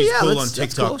 Tony's hey, cool on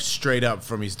TikTok cool. straight up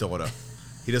from his daughter.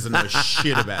 He doesn't know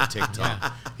shit about TikTok.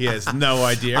 Yeah. He has no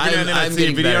idea. Every now and then I see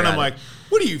a video and I'm like,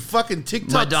 what are you, fucking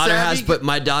TikTok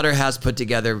My daughter has put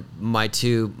together my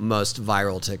 2 most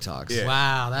viral TikToks. Yeah.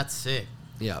 Wow, that's sick.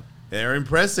 Yeah. They're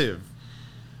impressive.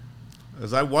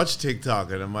 As I watch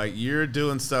TikTok and I'm like, you're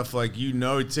doing stuff like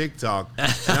TikTok.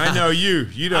 And I know you.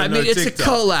 You don't know TikTok. It's a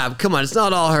collab. Come on, it's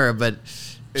not all her, but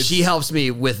she helps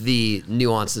me with the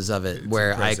nuances of it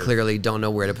where impressive. I clearly don't know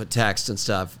where to put text and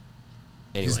stuff.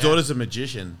 Anyway. His daughter's a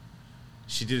magician.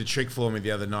 She did a trick for me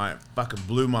the other night. Fucking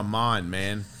blew my mind,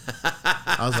 man.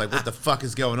 I was like, what the fuck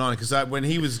is going on? Because when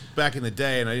he was back in the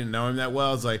day and I didn't know him that well,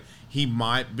 I was like, he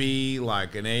might be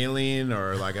like an alien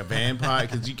or like a vampire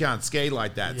because you can't skate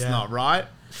like that. It's not right.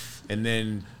 And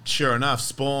then, sure enough,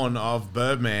 Spawn of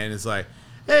Birdman is like,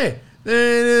 hey,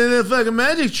 the fucking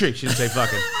magic trick. She didn't say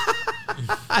fucking.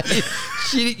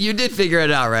 You did figure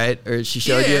it out, right? Or she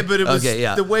showed you? Yeah, but it was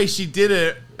the way she did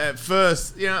it at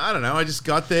first. I don't know. I just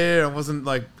got there. I wasn't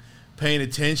like paying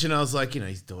attention. I was like,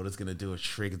 his daughter's going to do a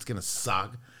trick. It's going to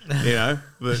suck,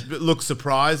 but look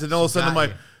surprised. And all of a sudden I'm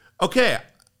like, okay,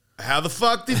 how the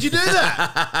fuck did you do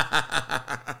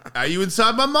that? Are you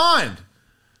inside my mind?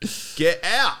 Get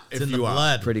out it's if in the you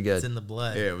blood. are. Pretty good. It's in the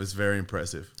blood. Yeah, it was very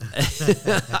impressive.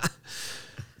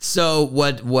 So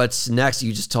what's next?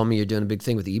 You just told me you're doing a big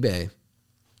thing with eBay.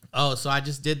 Oh, so I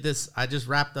just did this. I just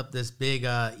wrapped up this big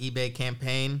eBay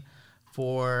campaign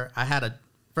I had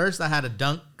a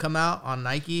dunk come out on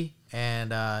Nike,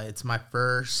 and it's my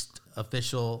first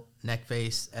official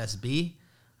Neckface SB.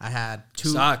 I had 2.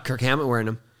 Saw Kirk Hammett wearing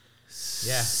them.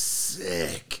 Yeah.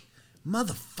 Sick.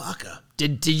 Motherfucker.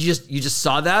 Did you just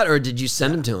saw that, or did you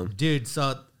send them to him? Dude, so,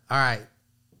 all right.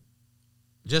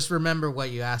 Just remember what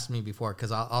you asked me before,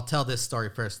 because I'll tell this story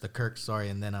first, the Kirk story,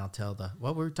 and then I'll tell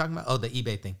what were we talking about? Oh, the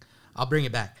eBay thing. I'll bring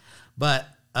it back. But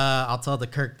I'll tell the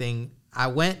Kirk thing. I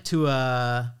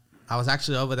was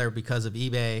actually over there because of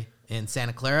eBay in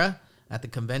Santa Clara at the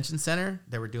convention center.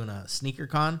 They were doing a sneaker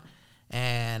con,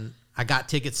 and I got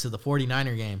tickets to the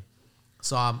 49er game.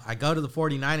 So I go to the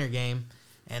 49er game,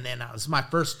 and then it was my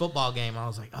first football game. I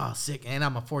was like, oh, sick. And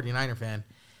I'm a 49er fan.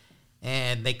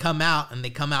 And they come out to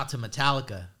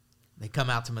Metallica.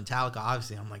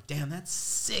 Obviously. I'm like, damn, that's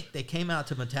sick. They came out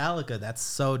to Metallica. That's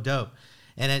so dope.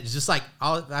 And it's just like,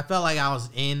 I felt like I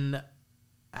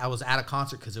was at a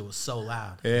concert because it was so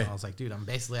loud. Yeah. I was like, dude, I'm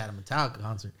basically at a Metallica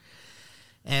concert.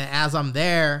 And as I'm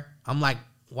there, I'm like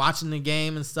watching the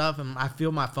game and stuff, and I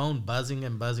feel my phone buzzing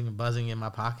and buzzing and buzzing in my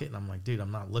pocket. And I'm like, dude,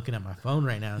 I'm not looking at my phone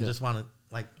right now. I just want to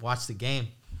like watch the game.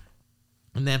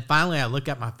 And then finally I look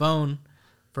at my phone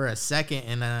for a second,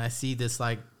 and then I see this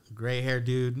like gray haired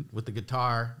dude with the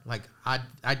guitar. Like I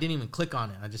didn't even click on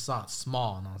it. I just saw it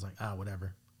small, and I was like, oh,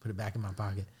 whatever. Put it back in my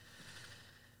pocket.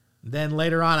 Then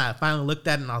later on, I finally looked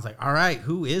at it, and I was like, all right,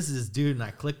 who is this dude? And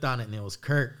I clicked on it, and it was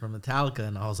Kirk from Metallica,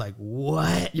 and I was like,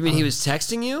 what? You mean he was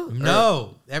texting you?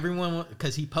 No. Everyone,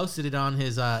 because he posted it on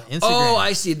his Instagram. Oh,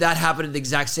 I see. That happened at the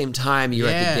exact same time you were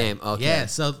at the game. Okay. Yeah,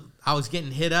 so I was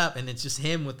getting hit up, and it's just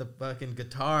him with the fucking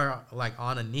guitar, like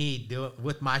on a knee,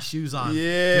 with my shoes on,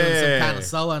 doing some kind of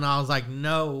solo, and I was like,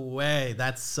 no way.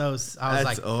 That's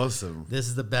awesome. This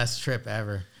is the best trip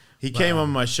ever. He came on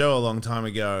my show a long time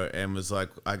ago and was like,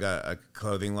 I got a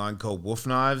clothing line called Wolf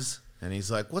Knives. And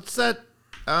he's like, what's that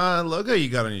logo you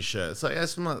got on your shirt? It's like,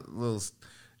 that's my little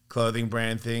clothing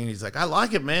brand thing. And he's like, I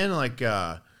like it, man. Like,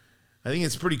 I think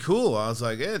it's pretty cool. I was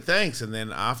like, yeah, thanks. And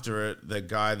then after it, the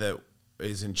guy that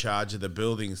is in charge of the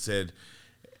building said,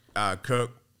 Kirk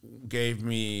gave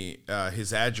me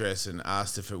his address and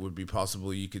asked if it would be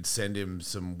possible you could send him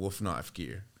some Wolf Knife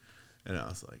gear. And I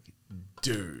was like,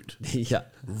 dude, yeah,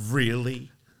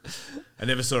 really? I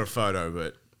never saw a photo,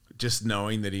 but just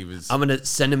knowing that he was... I'm going to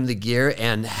send him the gear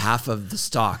and half of the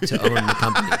stock to own the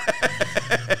company.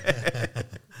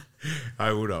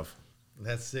 I would have.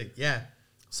 That's sick, yeah.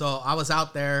 So I was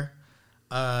out there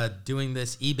doing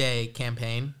this eBay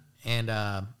campaign, and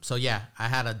so yeah, I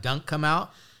had a dunk come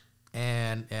out,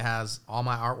 and it has all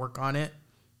my artwork on it,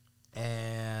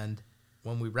 and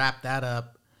when we wrapped that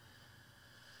up,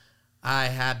 I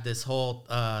had this whole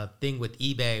thing with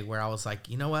eBay where I was like,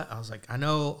 you know what? I was like, I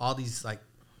know all these like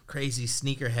crazy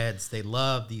sneakerheads, they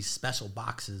love these special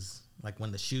boxes. Like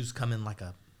when the shoes come in like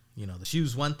the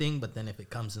shoe's one thing, but then if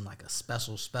it comes in like a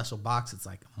special box, it's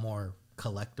like a more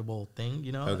collectible thing,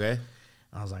 Okay.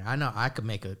 I was like, I know I could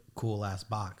make a cool ass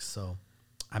box. So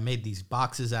I made these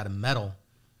boxes out of metal,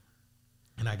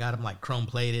 and I got them like chrome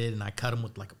plated, and I cut them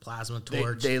with like a plasma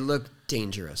torch. They look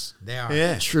dangerous. They are.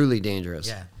 Yeah. Truly dangerous.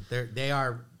 Yeah, they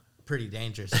are pretty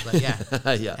dangerous. But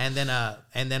yeah, Yeah.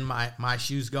 And then my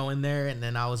shoes go in there, and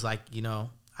then I was like,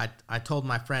 I told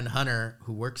my friend Hunter,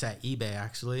 who works at eBay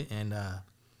actually, and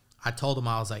I told him,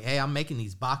 I was like, hey, I'm making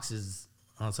these boxes.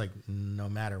 I was like, no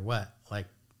matter what, like,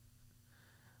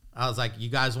 I was like, you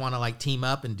guys want to like team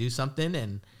up and do something,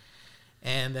 and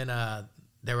then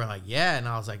they were like, yeah, and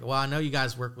I was like, well, I know you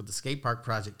guys work with the skate park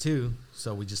project too,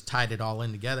 so we just tied it all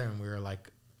in together, and we were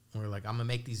like, I'm gonna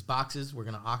make these boxes, we're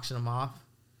gonna auction them off,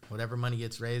 whatever money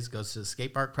gets raised goes to the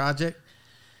skate park project,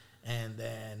 and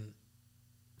then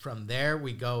from there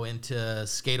we go into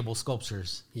skatable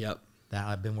sculptures. Yep. That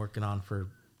I've been working on for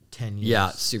 10 years.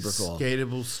 Yeah, super cool.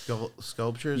 Skatable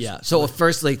sculptures. Yeah. So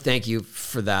firstly, thank you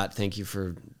for that. Thank you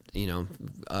for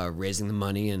raising the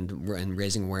money and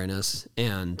raising awareness.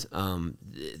 And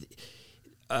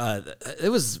it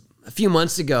was a few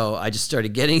months ago. I just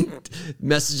started getting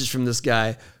messages from this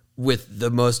guy with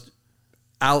the most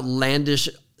outlandish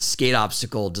skate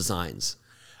obstacle designs.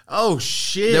 Oh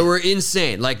shit! They were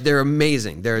insane. Like they're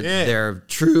amazing. They're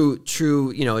true.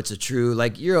 It's a true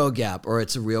like Euro gap or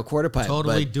it's a real quarter pipe.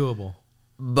 Totally doable.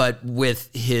 But with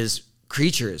his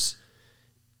creatures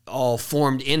all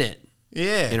formed in it.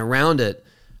 Yeah. And around it.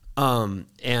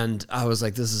 And I was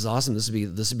like, this is awesome. This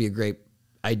would be a great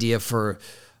idea for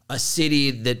a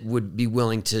city that would be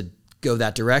willing to go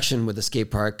that direction with a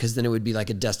skate park, because then it would be like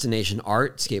a destination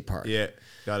art skate park. Yeah,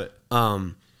 got it.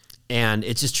 And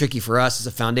it's just tricky for us as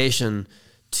a foundation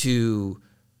to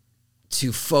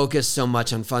focus so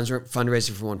much on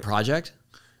fundraising for one project.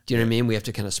 Do you know what I mean? We have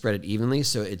to kind of spread it evenly,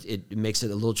 so it makes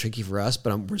it a little tricky for us,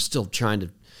 but we're still trying to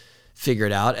figure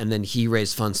it out. And then he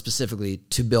raised funds specifically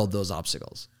to build those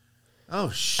obstacles. Oh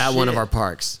shit! At one of our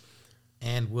parks,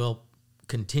 and we'll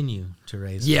continue to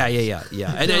raise. Yeah.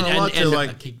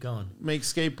 And keep going. Make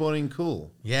skateboarding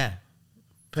cool. Yeah,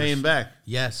 paying back.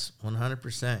 Yes,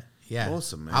 100%. Yeah,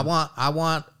 awesome, man.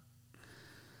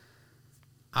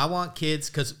 I want kids,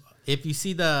 because if you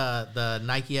see the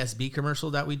Nike SB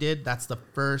commercial that we did, that's the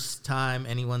first time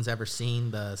anyone's ever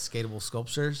seen the skatable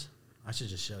sculptures. I should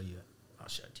just show you it. I'll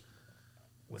show it to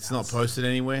you. It's not posted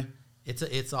anywhere.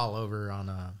 It's all over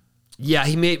on. Yeah,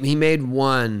 he made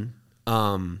one.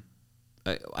 I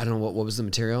don't know what was the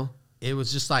material. It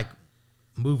was just like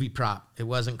movie prop. It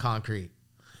wasn't concrete.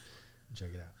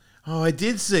 Check it out. Oh, I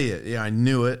did see it. Yeah, I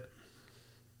knew it.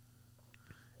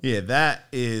 Yeah, that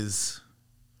is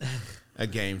a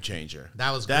game changer. That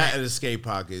was that great. at a skate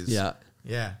park is Yeah.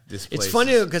 This It's place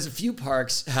funny because a few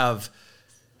parks have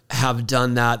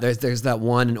done that. There's that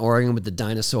one in Oregon with the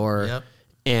dinosaur. Yep.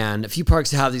 And a few parks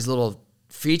have these little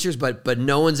features, but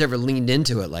no one's ever leaned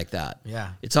into it like that.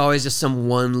 Yeah. It's always just some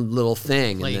one little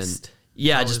thing. Placed. And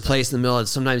then, just placed in the middle. And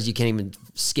sometimes you can't even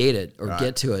skate it or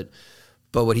get to it.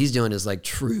 But what he's doing is like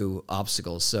true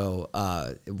obstacles. So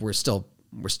we're still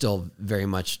very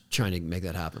much trying to make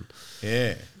that happen.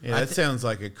 Yeah, that sounds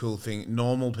like a cool thing.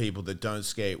 Normal people that don't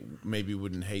skate maybe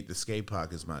wouldn't hate the skate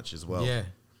park as much as well. Yeah.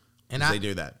 And they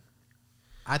do that.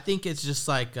 I think it's just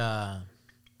like I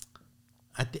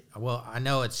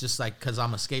know it's just like, because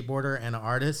I'm a skateboarder and an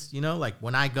artist, like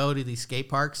when I go to these skate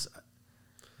parks,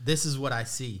 this is what I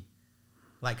see.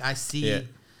 Like I see,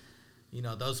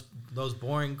 those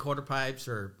boring quarter pipes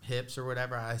or hips or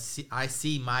whatever. I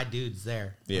see my dudes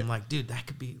there. Yeah. I'm like, dude, that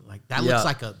could be like, that looks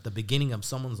like the beginning of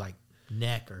someone's like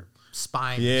neck or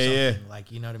spine or something. Yeah.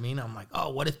 Like, you know what I mean? I'm like, oh,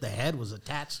 what if the head was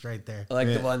attached right there? I like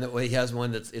the one that he has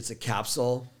one it's a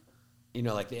capsule.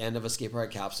 Like the end of a skate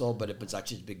park capsule, but it's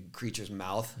actually a big creature's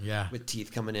mouth with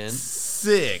teeth coming in.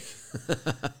 Sick.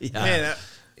 Yeah. Man,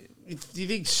 do you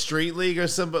think Street League or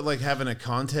something, like having a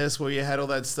contest where you had all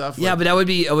that stuff? Yeah, but it would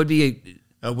be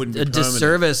a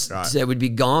disservice that would be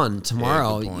gone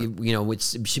tomorrow. Yeah,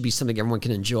 which should be something everyone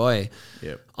can enjoy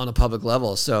on a public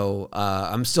level. So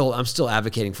I'm still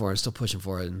advocating for it, I'm still pushing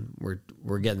for it, and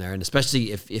we're getting there. And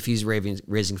especially if he's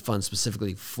raising funds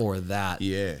specifically for that.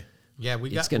 Yeah. Yeah,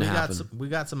 we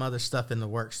got some other stuff in the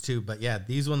works too, but yeah,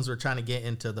 these ones we're trying to get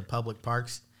into the public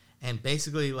parks. And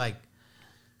basically, like,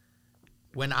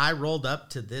 when I rolled up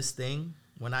to this thing,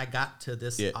 when I got to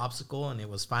this obstacle and it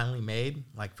was finally made,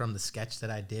 like from the sketch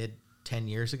that I did 10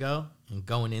 years ago, and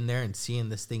going in there and seeing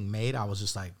this thing made, I was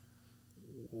just like,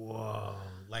 whoa.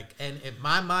 Like, and if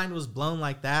my mind was blown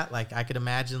like that, like I could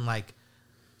imagine like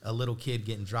a little kid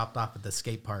getting dropped off at the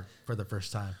skate park for the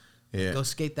first time. Yeah. Go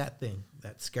skate that thing,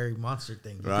 that scary monster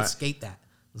thing. You can skate that.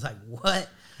 It's like, what?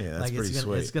 Yeah, that's like, pretty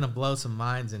sweet. It's going to blow some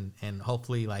minds and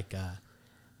hopefully like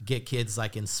get kids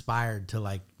like inspired to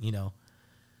like,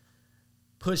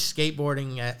 push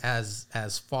skateboarding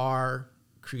as far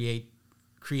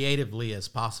creatively as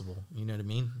possible. You know what I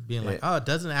mean? Being like, oh, it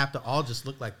doesn't have to all just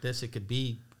look like this. It could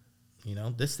be,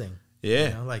 this thing.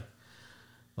 Yeah.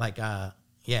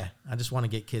 Yeah, I just want to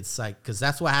get kids psyched because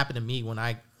that's what happened to me when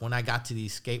I got to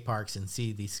these skate parks and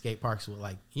see these skate parks with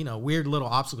weird little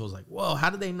obstacles. Like, whoa,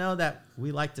 how did they know that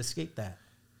we like to skate that?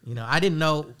 I didn't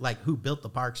know who built the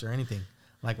parks or anything.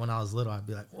 Like when I was little, I'd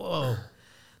be like, whoa,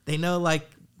 they know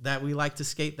that we like to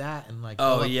skate that and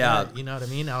oh yeah, there, you know what I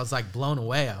mean? I was blown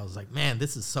away. I was like, man,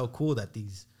 this is so cool that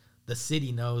the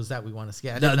city knows that we want to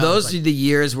skate. Those are the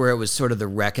years where it was sort of the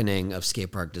reckoning of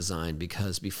skate park design,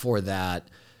 because before that,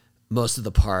 most of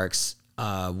the parks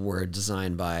were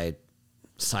designed by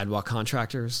sidewalk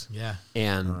contractors. Yeah.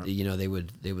 And they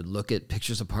would look at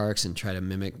pictures of parks and try to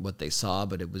mimic what they saw,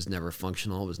 but it was never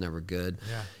functional, it was never good.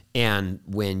 Yeah. And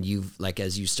when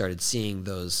as you started seeing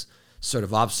those sort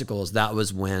of obstacles, that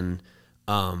was when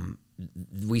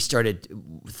we started,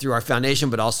 through our foundation,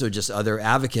 but also just other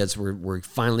advocates, were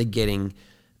finally getting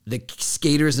the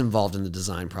skaters involved in the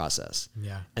design process.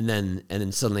 Yeah. And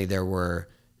then suddenly there were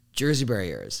Jersey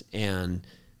barriers, and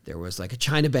there was a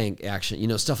China Bank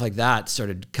action, stuff like that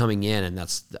started coming in, and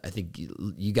I think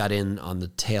you got in on the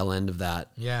tail end of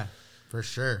that. Yeah, for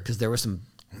sure. Because there were some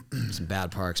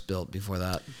bad parks built before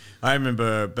that. I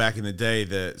remember back in the day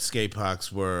that skate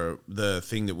parks were the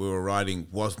thing that we were riding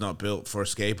was not built for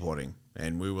skateboarding,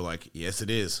 and we were like, yes, it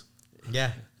is.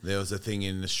 Yeah. There was a thing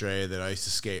in Australia that I used to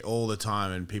skate all the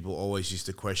time, and people always used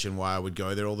to question why I would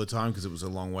go there all the time because it was a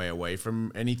long way away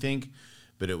from anything.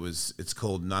 But it's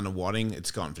called Nunawading.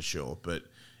 It's gone for sure. But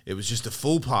it was just a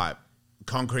full pipe,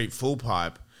 concrete full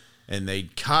pipe, and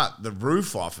they'd cut the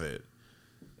roof off it.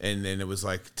 And then it was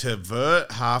to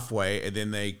vert halfway, and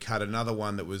then they cut another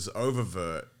one that was over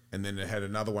vert, and then it had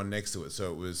another one next to it.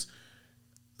 So it was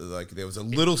there was a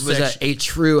little section. Was a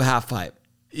true half pipe.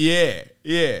 Yeah.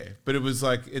 But it was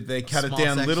they cut it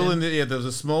down section. little, and there was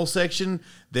a small section,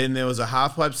 then there was a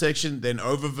half pipe section, then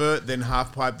oververt, then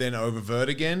half pipe, then oververt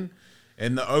again.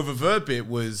 And the oververt bit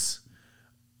was,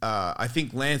 I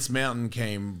think Lance Mountain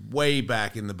came way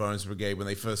back in the Bones Brigade when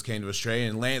they first came to Australia,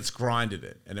 and Lance grinded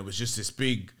it. And it was just this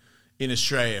big, in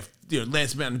Australia,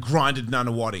 Lance Mountain grinded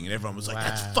Nunawading, and everyone was like,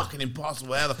 that's fucking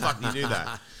impossible. How the fuck do you do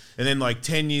that? And then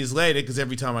 10 years later, because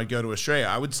every time I'd go to Australia,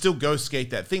 I would still go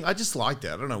skate that thing. I just liked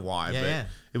it. I don't know why, but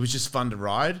it was just fun to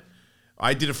ride.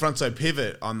 I did a frontside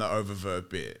pivot on the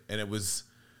oververt bit, and it was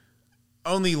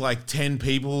only 10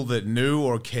 people that knew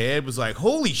or cared. Was like,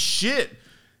 holy shit,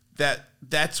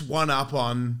 that's one up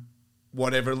on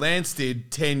whatever Lance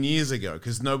did 10 years ago,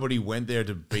 because nobody went there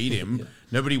to beat him. Yeah.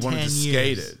 Nobody wanted to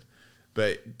skate it.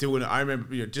 But I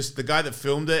remember just the guy that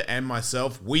filmed it and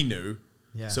myself, we knew.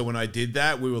 Yeah. So when I did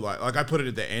that, we were like I put it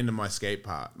at the end of my skate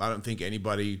part. I don't think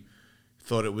anybody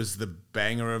thought it was the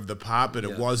banger of the part, but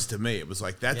it was to me. It was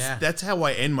that's how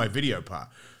I end my video part.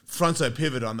 Frontside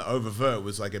pivot on the oververt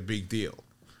was a big deal.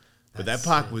 But that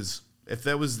park was, if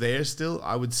that was there still,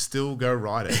 I would still go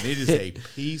ride it. And it is a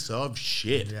piece of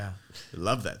shit. Yeah. I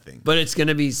love that thing. But it's going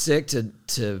to be sick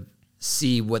to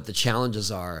see what the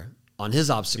challenges are on his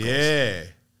obstacles. Yeah.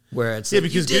 Where it's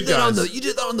because you did that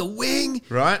on the wing.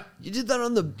 Right. You did that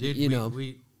on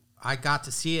the, I got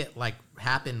to see it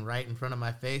happen right in front of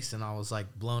my face, and I was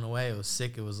blown away. It was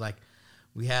sick. It was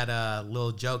we had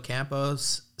little Joe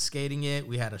Campos skating it.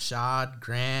 We had Ashad,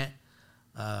 Grant,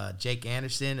 Jake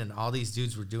Anderson, and all these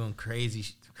dudes were doing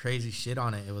crazy shit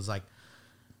on it. It was I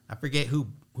forget who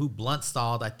blunt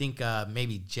stalled. I think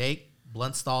maybe Jake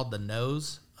blunt stalled the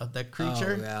nose of that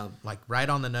creature. Oh, yeah. Right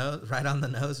on the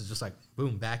nose. It's just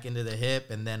boom, back into the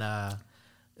hip. And then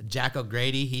Jack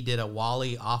O'Grady, he did a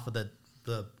Wally off of the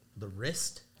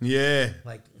wrist. Yeah.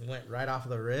 Went right off of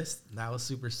the wrist. And that was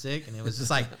super sick. And it was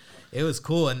just it was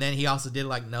cool. And then he also did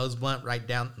nose blunt right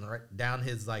down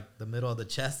his the middle of the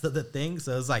chest of the thing.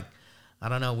 So it was I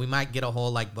don't know. We might get a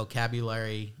whole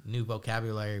new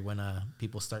vocabulary when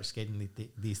people start skating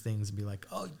these things and be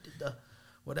oh, you did the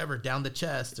whatever down the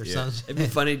chest or something. It'd be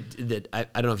funny that I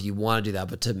don't know if you want to do that,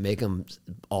 but to make them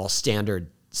all standard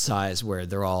size where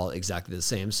they're all exactly the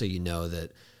same, so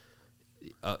that.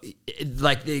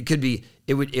 It could be.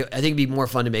 I think it'd be more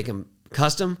fun to make them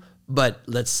custom. But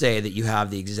let's say that you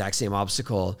have the exact same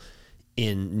obstacle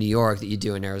in New York that you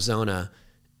do in Arizona,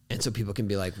 and so people can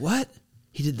be like, "What?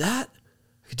 He did that?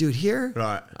 I could do it here."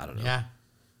 Right. I don't know.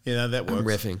 Yeah. That works. I'm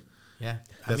riffing. Yeah.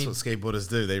 That's what skateboarders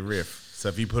do. They riff. So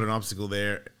if you put an obstacle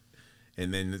there,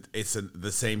 and then it's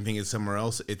the same thing as somewhere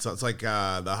else, it's like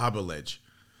the hubba ledge.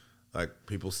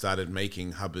 People started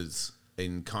making hubbas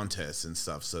in contests and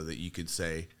stuff so that you could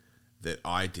say that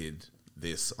I did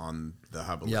this on the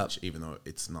hubba ledge, even though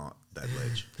it's not that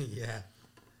ledge. Yeah.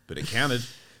 But it counted.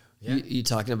 Yeah. You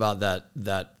talking about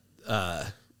that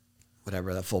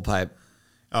whatever, that full pipe?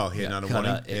 Oh, yeah, not a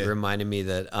warning. It reminded me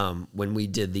that when we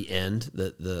did the end,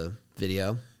 the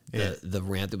video, the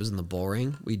ramp that was in the bull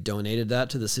ring, we donated that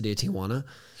to the city of Tijuana.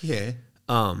 Yeah.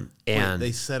 And wait,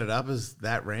 they set it up as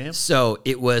that ramp? So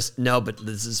it was, no, but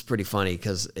this is pretty funny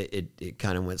because it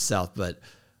kind of went south. But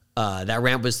that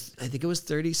ramp was, I think it was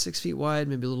 36 feet wide,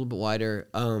 maybe a little bit wider.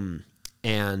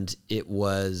 And it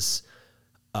was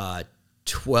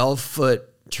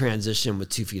 12-foot transition with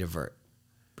 2 feet of vert,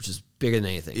 which is bigger than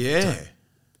anything. Yeah.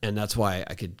 And that's why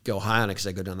I could go high on it because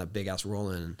I go down that big ass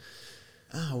rolling.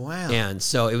 Oh, wow. And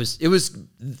so it was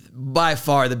by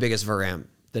far the biggest vert ramp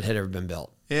that had ever been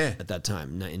built. Yeah. At that time,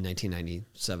 in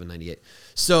 1997, 98.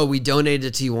 So we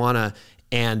donated to Tijuana,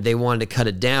 and they wanted to cut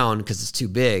it down because it's too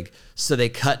big. So they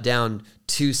cut down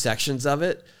 2 sections of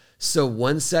it. So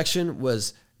one section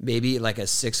was maybe like a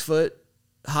 6 foot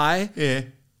high. Yeah.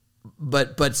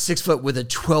 But 6 foot with a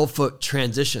 12-foot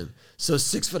transition. So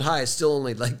 6 foot high is still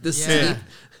only like this steep.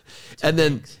 And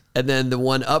then the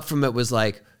one up from it was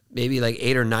like maybe like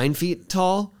 8 or 9 feet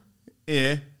tall.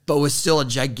 Yeah. But was still a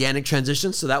gigantic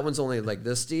transition. So that one's only like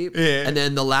this steep. Yeah. And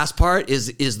then the last part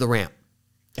is the ramp.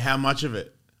 How much of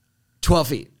it? 12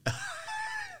 feet.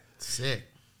 Sick.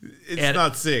 It's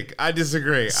not sick. I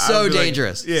disagree. So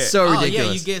dangerous. So ridiculous.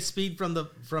 Yeah, you get speed from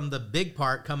the big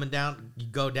part coming down. You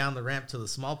go down the ramp to the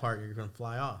small part, you're going to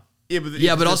fly off.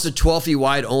 Yeah, but also 12 feet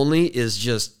wide only is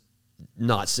just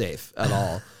not safe at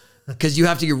all. Because you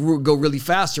have to go really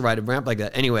fast to ride a ramp like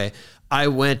that. Anyway, I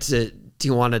went to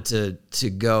Tijuana to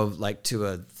go like to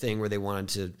a thing where they wanted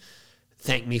to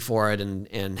thank me for it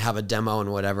and have a demo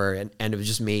and whatever. And it was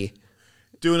just me.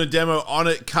 Doing a demo on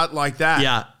it cut like that?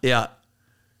 Yeah.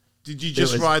 Did you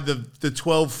just ride the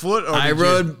 12 foot? Or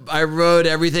I rode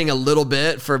everything a little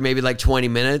bit for maybe like 20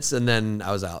 minutes and then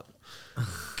I was out.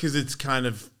 Because it's kind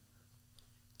of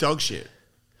dog shit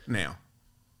now.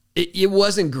 It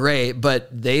wasn't great, but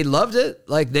they loved it.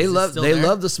 Like they loved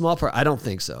the small part. I don't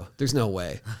think so. There's no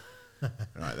way.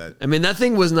 Right, I mean, that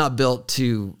thing was not built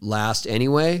to last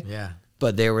anyway. Yeah.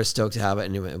 But they were stoked to have it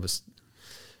anyway. It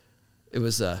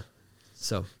was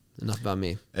so enough about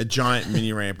me. A giant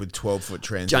mini ramp with 12-foot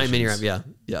transitions. Giant mini ramp,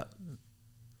 yeah.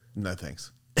 No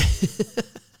thanks.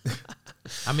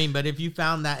 I mean, but if you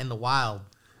found that in the wild.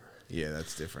 Yeah,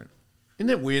 that's different. Isn't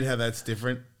it weird how that's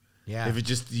different? Yeah. If it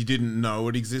just, you didn't know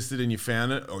it existed and you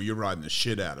found it, or you're riding the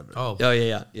shit out of it. Oh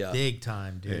yeah. Big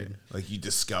time, dude. Yeah. Like you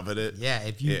discovered it. Yeah,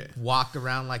 if you walked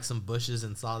around like some bushes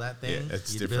and saw that thing,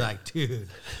 it's you'd different. be like, dude,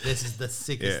 this is the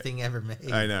sickest thing ever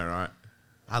made. I know, right?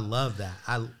 I love that.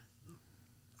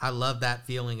 I love that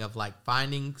feeling of like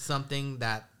finding something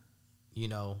that, you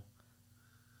know,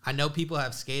 I know people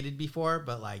have skated before,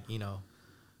 but like, you know,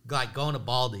 like going to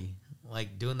Baldy,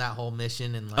 like doing that whole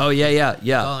mission and like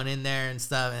going in there and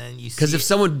stuff, and you see because if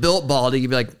someone built Baldy, you'd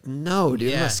be like, no,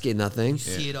 dude, I'm not skating that thing. You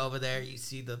see it over there, you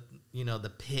see the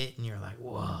the pit, and you're like,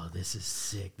 whoa, this is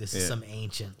sick. This is some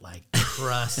ancient like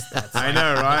crust that's I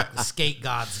know, right? The skate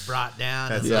gods brought down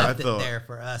That's and what I left it thought. there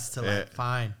for us to like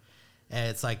find, and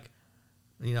it's like,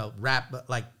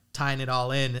 like tying it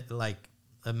all in, like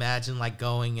imagine like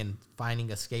going and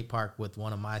finding a skate park with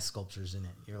one of my sculptures in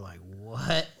it. You're like,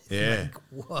 what? Yeah.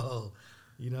 Like, whoa.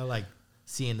 Like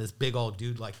seeing this big old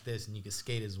dude like this and you can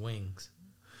skate his wings.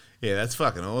 Yeah, that's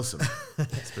fucking awesome.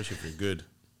 Especially if you're good.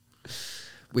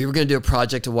 We were going to do a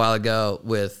project a while ago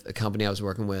with a company I was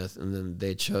working with, and then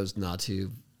they chose not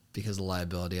to because of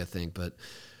liability, I think. But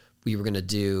we were going to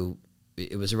do,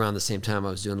 it was around the same time I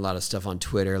was doing a lot of stuff on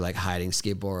Twitter, like hiding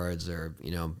skateboards or,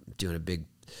 doing a big,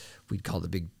 we'd call it a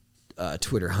big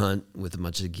Twitter hunt with a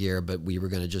bunch of gear. But we were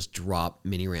going to just drop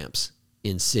mini ramps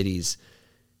in cities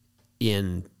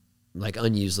in like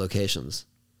unused locations.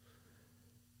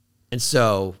 And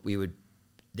so they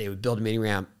would build a mini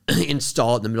ramp,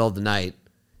 install it in the middle of the night,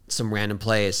 some random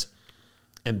place,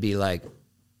 and be like,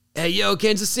 hey, yo,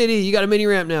 Kansas City, you got a mini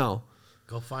ramp now.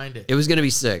 Go find it. It was going to be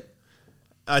sick.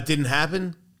 It didn't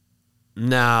happen?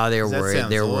 No, they were worried.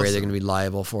 They were worried awesome. they're going to be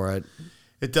liable for it.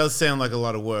 It does sound like a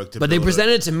lot of work. But they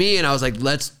presented it to me, and I was like,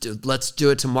 let's do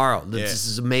it tomorrow. This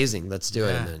is amazing. Let's do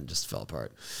it. And then it just fell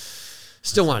apart.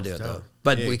 Still want to do it, though.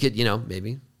 But we could,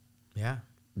 maybe. Yeah.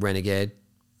 Renegade.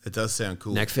 It does sound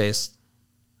cool. Neckface.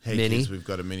 Hey, Mini. kids, we've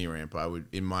got a mini ramp. I would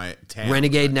in my town.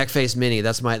 Renegade Neckface Mini.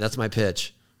 That's my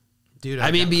pitch. Dude, I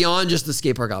mean, beyond just the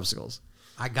skate park obstacles.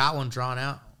 I got one drawn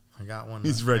out. I got one.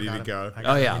 He's ready to go. I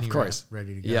got a yeah, mini of course. ramp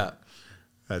ready to go. Yeah.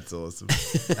 That's awesome.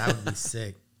 That would be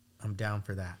sick. I'm down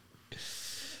for that.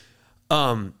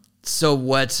 So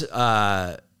what,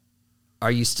 are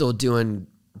you still doing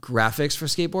graphics for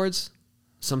skateboards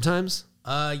sometimes?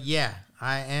 Yeah.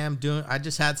 I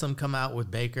just had some come out with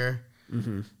Baker.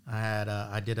 Mm-hmm.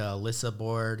 I did a Alyssa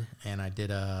board and I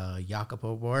did a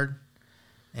Jacopo board,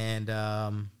 and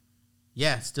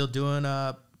still doing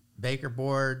Baker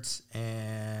boards.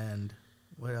 And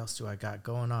what else do I got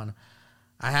going on?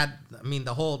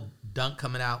 The whole dunk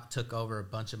coming out took over a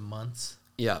bunch of months.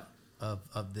 Yeah.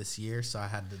 Of this year, so I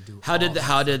had to do. How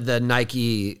did the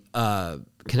Nike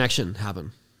connection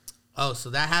happen? Oh,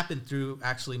 so that happened through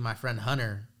actually my friend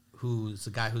Hunter, who's the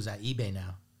guy who's at eBay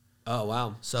now. Oh,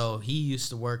 wow. So he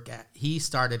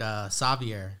started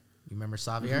Xavier. You remember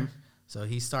Xavier? Mm-hmm. So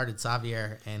he started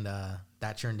Xavier, and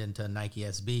that turned into Nike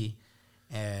SB.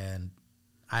 And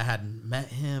I had met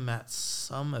him at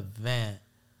some event,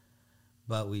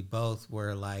 but we both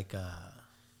were like,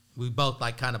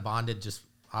 kind of bonded just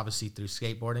obviously through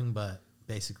skateboarding, but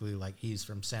basically like he's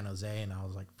from San Jose and I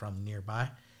was like from nearby.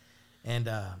 And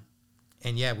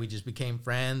yeah, we just became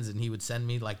friends, and he would send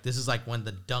me like, this is like when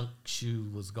the dunk shoe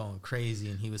was going crazy,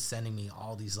 and he was sending me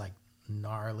all these like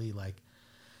gnarly, like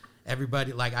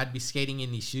everybody, like I'd be skating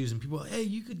in these shoes and people, hey,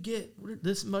 you could get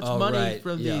this much money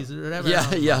from these or whatever.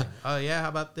 Yeah, yeah. Like, oh yeah, how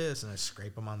about this? And I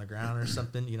scrape them on the ground or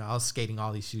something. You know, I was skating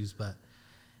all these shoes, but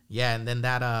yeah, and then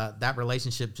that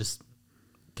relationship just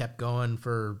kept going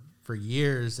for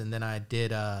years. And then I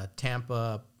did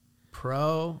Tampa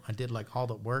Pro. I did like all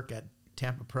the work at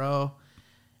Tampa Pro,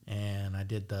 and I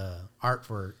did the art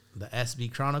for the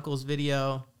SB Chronicles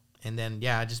video. And then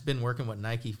I just been working with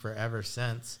Nike forever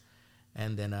since.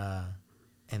 And then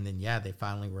they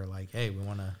finally were like, hey, we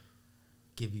want to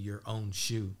give you your own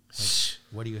shoe. Like,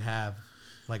 what do you have?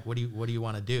 Like, what do you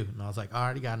want to do? And I was like, I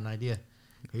already got an idea.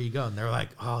 Here you go. And they were like,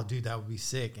 oh, dude, that would be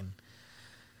sick. And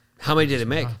how many did it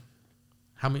make?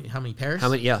 How many pairs? How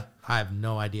many? Yeah. I have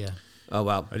no idea. Oh,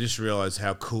 wow. I just realized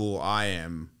how cool I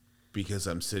am because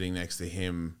I'm sitting next to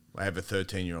him. I have a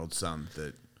 13-year-old son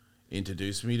that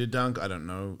introduced me to dunk. I don't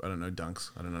know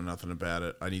dunks. I don't know nothing about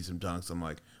it. I need some dunks. I'm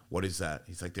like, what is that?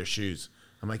 He's like, they're shoes.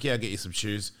 I'm like, yeah, I'll get you some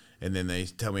shoes. And then they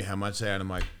tell me how much they are, and I'm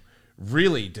like,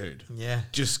 really, dude? Yeah.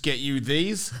 Just get you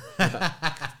these?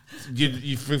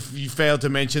 you failed to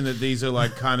mention that these are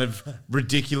like kind of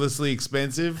ridiculously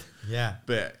expensive. Yeah.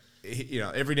 But, you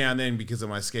know, every now and then because of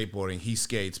my skateboarding, he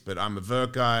skates, but I'm a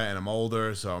vert guy and I'm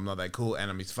older, so I'm not that cool, and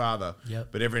I'm his father. Yep.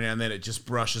 But every now and then it just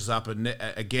brushes up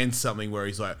against something where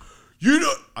he's like, you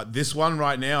know, this one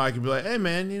right now, I can be like, hey,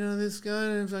 man, you know this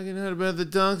guy? I fucking heard about the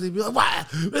dunks. He'd be like, what?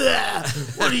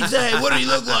 What did he say? What did he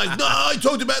look like? No, I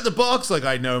talked about the box. Like,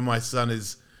 I know my son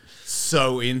is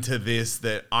so into this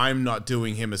that I'm not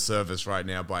doing him a service right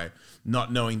now by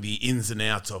not knowing the ins and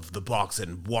outs of the box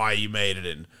and why you made it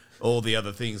and all the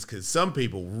other things, because some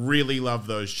people really love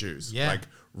those shoes. Yeah. Like,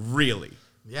 really.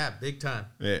 Yeah, big time.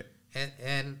 Yeah.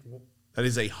 And that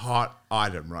is a hot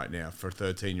item right now for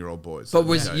 13-year-old boys. But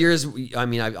was yours, I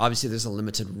mean, obviously there's a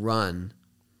limited run,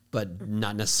 but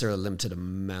not necessarily a limited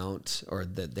amount, or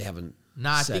that they haven't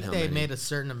I think they made a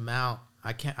certain amount.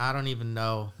 I don't even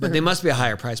know. But they must be a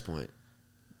higher price point.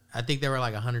 I think they were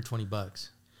like $120.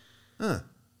 Huh.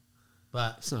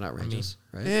 But it's not outrageous,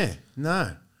 right? Yeah,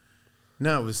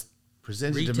 no, it was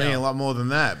presented retail to me a lot more than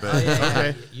that. But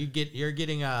okay, you're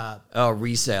getting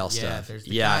resale stuff. Yeah, there's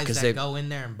the guys that go in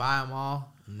there and buy them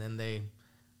all, and then they,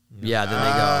 then they go.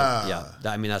 Yeah,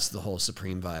 I mean that's the whole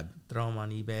Supreme vibe. Throw them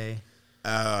on eBay.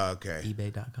 Okay.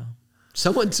 eBay.com.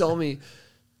 Someone told me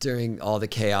during all the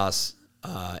chaos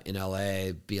in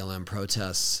LA, BLM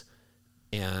protests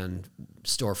and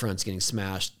storefronts getting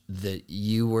smashed, that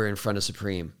you were in front of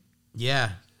Supreme.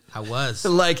 Yeah, I was.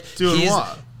 Like doing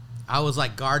what? I was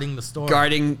like guarding the store.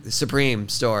 Guarding the Supreme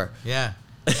store. Yeah.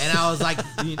 And I was like,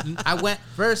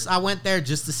 I went there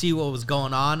just to see what was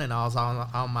going on, and I was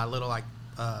on my little like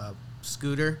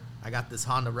scooter. I got this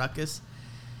Honda Ruckus,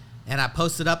 and I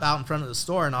posted up out in front of the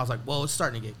store, and I was like, whoa, it's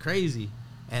starting to get crazy.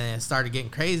 And it started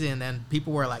getting crazy, and then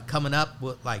people were like coming up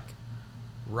with like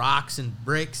rocks and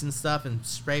bricks and stuff and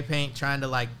spray paint, trying to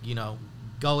like, you know,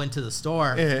 go into the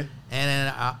store. Yeah.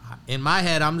 And then in my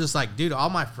head, I'm just like, dude, all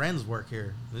my friends work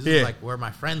here. This is like where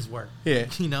my friends work. Yeah.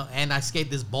 You know, and I skate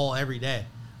this bowl every day.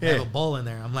 I Yeah. have a bowl in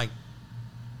there. I'm like,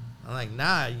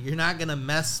 nah, you're not gonna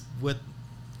mess with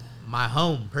my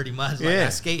home, pretty much. Like, I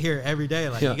skate here every day.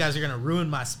 Like, you guys are gonna ruin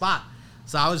my spot.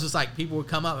 So I was just like, people would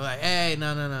come up and like, hey,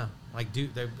 no. Like,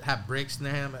 dude, they have bricks in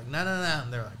their hand. I'm like, no.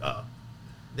 And they're like, oh.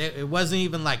 It wasn't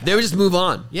even like... They would just move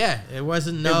on. Yeah, it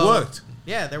wasn't no... It worked.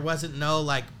 Yeah, there wasn't no,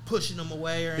 like, pushing them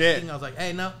away or anything. I was like,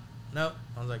 hey, no. I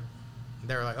was like...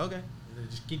 They were like, okay.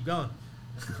 Just keep going.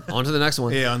 On to the next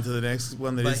one. Yeah, on to the next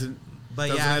one that doesn't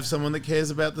have someone that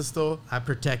cares about the store. I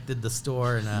protected the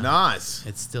store, and nice.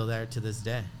 It's still there to this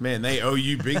day. Man, they owe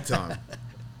you big time.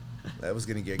 That was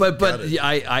gonna get. But gutted.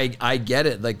 I get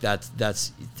it. Like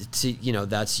that's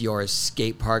your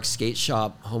skate park, skate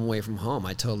shop, home away from home.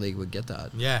 I totally would get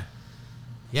that. Yeah.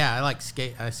 Yeah, I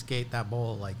skate. I skate that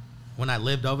bowl. Like, when I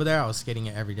lived over there, I was skating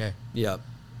it every day. Yeah.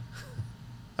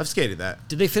 I've skated that.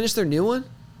 Did they finish their new one?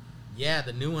 Yeah,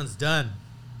 the new one's done.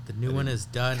 The new one is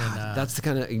done. God, and that's the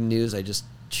kind of news I just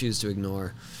choose to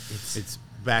ignore. It's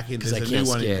back in. There's I a can't new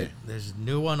one in skate. there. There's a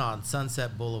new one on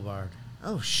Sunset Boulevard.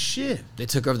 Oh shit! They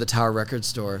took over the Tower Record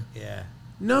store. Yeah.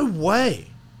 No way.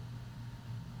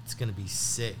 It's going to be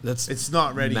sick. It's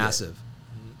not ready yet. Massive.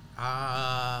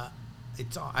 I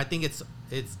think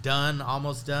it's done,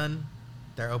 almost done.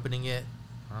 They're opening it,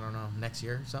 I don't know, next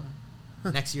year or something.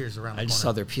 Next year's around the I corner. just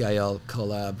saw their PIL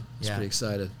collab. I was Yeah. pretty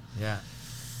excited. Yeah.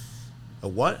 A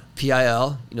what?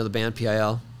 PIL, you know the band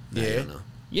PIL? Yeah. I don't know.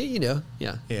 Yeah, you know.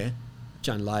 Yeah. Yeah.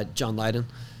 John Lydon.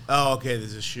 Oh, okay.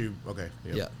 There's a shoe. Okay.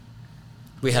 Yep. Yeah.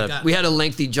 We had a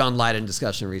lengthy John Lydon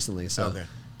discussion recently, so Okay.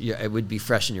 yeah, it would be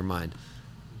fresh in your mind.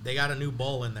 They got a new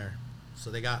bowl in there. So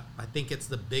they got, I think it's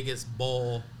the biggest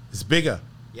bowl. It's bigger.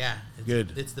 Yeah.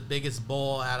 Good. It's the biggest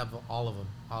bowl out of all of them.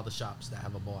 All the shops that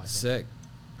have a bowl, I think. Sick.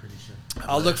 Pretty sure.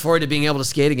 I'll look forward to being able to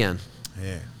skate again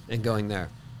Yeah. and going there.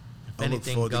 If I look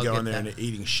anything, forward to go going get there that. and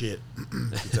eating shit.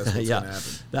 Because that's what's Yeah, gonna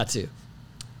happen. that too.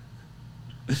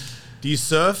 Do you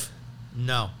surf?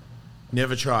 No.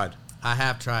 Never tried. I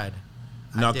have tried.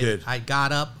 Not good. I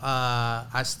got up.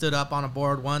 I stood up on a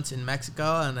board once in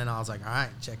Mexico, and then I was like, "All right,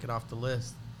 check it off the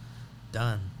list.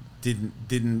 Done." It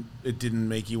didn't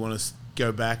make you want to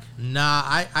go back? Nah,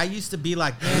 I used to be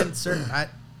like, man,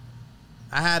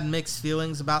 I had mixed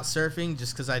feelings about surfing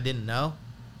just because I didn't know,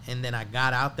 and then I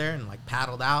got out there and like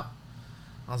paddled out.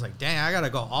 I was like, dang, I gotta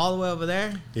go all the way over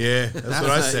there. Yeah, that's what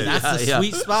I said. That's the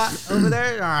sweet spot over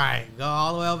there. All right, go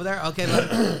all the way over there.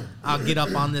 Okay, I'll get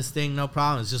up on this thing, no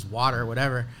problem. It's just water,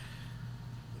 whatever.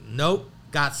 Nope,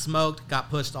 got smoked, got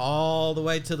pushed all the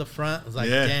way to the front. I was like,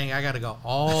 dang, I got to go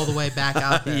all the way back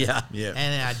out there. Yeah. And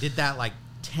then I did that like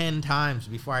 10 times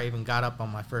before I even got up on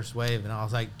my first wave. And I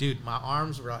was like, dude, my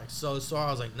arms were like so sore.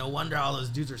 I was like, no wonder all those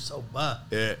dudes are so buff.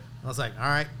 Yeah. I was like, all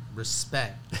right,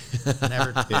 respect.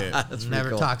 Never, That's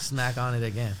never cool. talk smack on it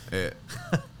again. Yeah.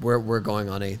 We're going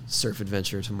on a surf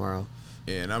adventure tomorrow.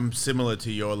 Yeah, and I'm similar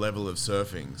to your level of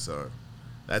surfing, so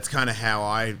that's kind of how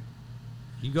I.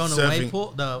 You going to Surfing. wave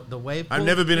pool? The wave pool? I've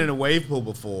never been in a wave pool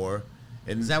before,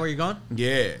 and Is that where you're going?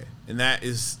 yeah, and that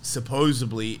is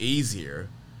supposedly easier,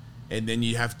 and then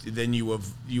you have to, then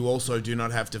you also do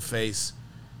not have to face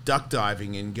duck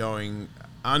diving and going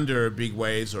under big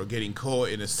waves or getting caught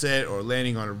in a set or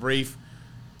landing on a reef.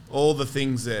 All the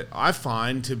things that I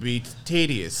find to be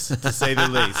tedious, to say the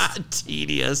least.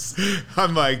 Tedious.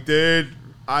 I'm like, dude,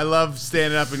 I love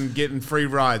standing up and getting free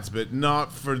rides, but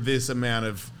not for this amount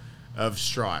of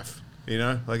strife. You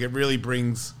know, like it really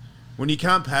brings, when you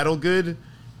can't paddle good,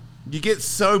 you get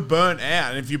so burnt out.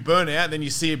 And if you burn out, then you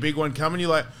see a big one coming, you're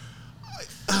like,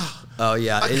 Oh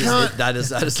yeah, that is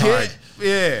hard.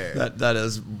 Yeah. That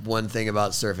is one thing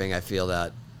about surfing. I feel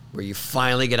that where you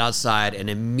finally get outside and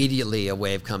immediately a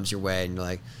wave comes your way and you're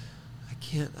like,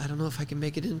 I don't know if I can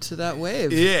make it into that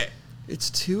wave. Yeah. It's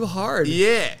too hard.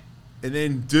 Yeah. And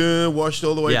then washed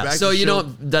all the way Yeah. back. So to you shore.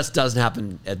 don't. That doesn't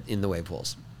happen in the wave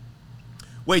pools.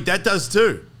 Wait, that does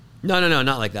too. No,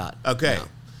 not like that. Okay. No.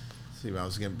 See, I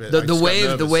was getting The I just got wave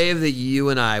nervous. that you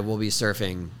and I will be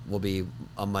surfing will be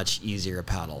a much easier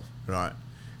paddle. Right.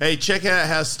 Hey, check out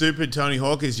how stupid Tony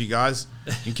Hawk is, you guys.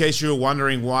 In case you were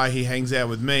wondering why he hangs out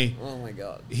with me. Oh my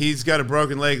god. He's got a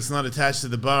broken leg. It's not attached to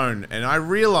the bone. And I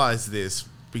realized this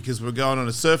because we're going on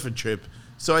a surfing trip.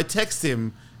 So I text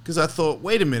him because I thought,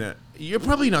 wait a minute, you're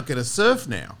probably not going to surf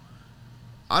now.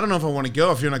 I don't know if I want to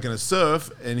go if you're not going to surf.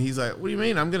 And he's like, what do you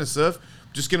mean? I'm going to surf.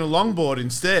 I'm just going to longboard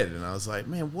instead. And I was like,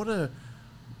 man, what a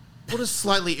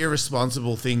slightly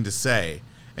irresponsible thing to say.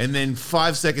 And then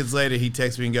 5 seconds later, he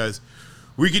texts me and goes,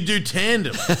 we could do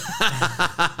tandem.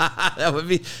 That would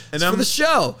be And for the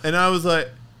show. And I was like,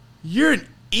 you're an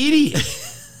idiot.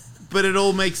 But it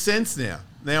all makes sense now.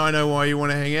 Now I know why you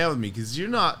want to hang out with me, because you're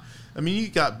not, I mean, you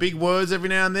got big words every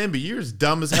now and then, but you're as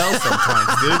dumb as hell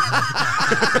sometimes,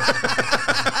 dude.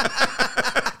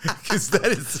 Because that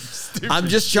is some stupid I'm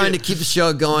just trying to shit. keep the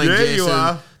show going, There you Jason.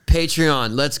 are.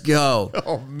 Patreon, let's go.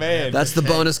 Oh, man. That's the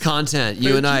bonus content.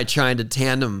 You and I trying to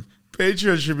tandem.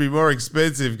 Patreon should be more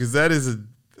expensive, because that is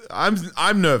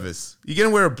I'm nervous. You going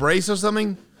to wear a brace or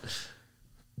something?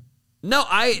 No,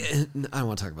 I don't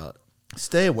want to talk about it.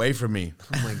 Stay away from me.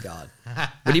 Oh my god.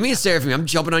 What do you mean stay away from me? I'm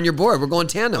jumping on your board. We're going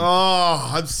tandem.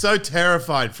 Oh, I'm so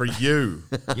terrified for you.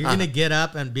 You're going to get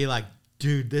up and be like,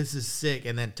 dude, this is sick.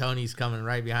 And then Tony's coming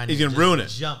right behind He's him. going to ruin it.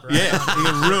 Jump right Yeah, on. he's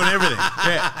going to ruin everything.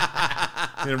 Yeah.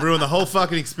 He's going to ruin the whole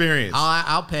fucking experience.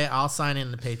 I'll pay. I'll sign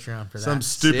in the Patreon for that. Some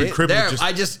stupid See? cripple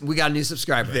There, we got a new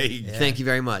subscriber. There you go. Thank you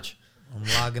very much. I'm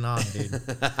logging on, dude.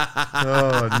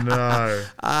 Oh,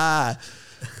 no.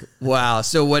 Wow.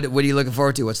 So what are you looking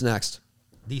forward to? What's next?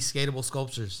 These skatable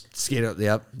sculptures. Skate up.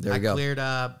 Yep. There we go.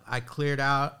 I cleared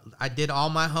out. I did all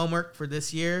my homework for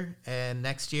this year, and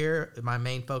next year my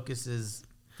main focus is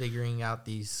figuring out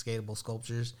these skatable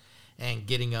sculptures and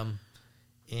getting them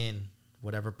in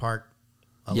whatever park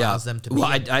allows them to be.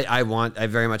 Well, in. I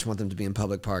very much want them to be in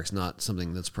public parks, not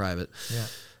something that's private. Yeah.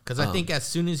 Because I think as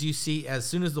soon as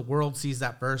the world sees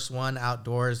that first one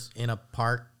outdoors in a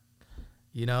park,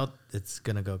 it's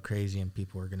going to go crazy and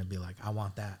people are going to be like, I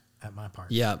want that at my park.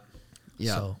 Yeah.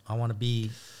 Yeah. So I want to be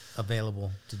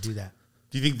available to do that.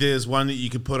 Do you think there's one that you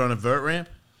could put on a vert ramp?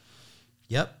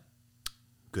 Yep.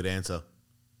 Good answer.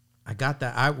 I got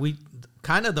that. We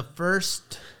kind of the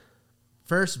first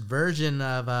version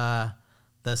of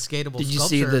the skatable Did you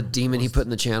see the demon he put in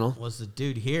the channel? was the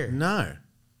dude here. No.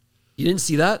 You didn't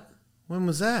see that? When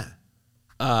was that?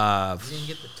 You didn't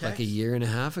get the text? Like a year and a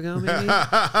half ago, maybe.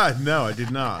 No, I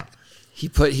did not. He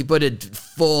put a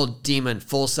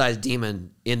full size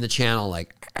demon in the channel,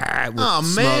 like with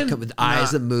smoke, with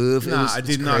eyes that move. No, It I was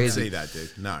did not crazy. see that,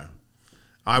 dude. No.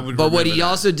 I would. But what he remember that.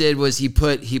 also did was he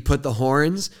put the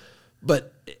horns,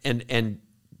 but and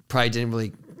probably didn't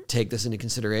really take this into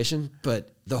consideration,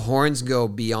 but the horns go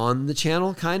beyond the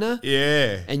channel, kind of.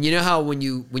 Yeah. And you know how when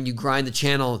you grind the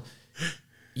channel,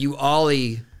 you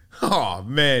ollie. Oh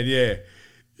man, yeah,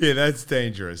 yeah, that's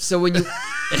dangerous. So when you,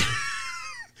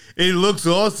 It looks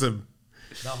awesome.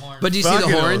 The horn. but do you see Fucking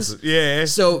the horns? awesome. Yeah.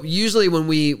 So usually when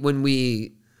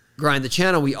we grind the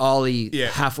channel, we ollie Yeah.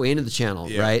 halfway into the channel,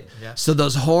 Yeah. right? Yeah. So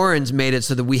those horns made it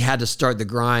so that we had to start the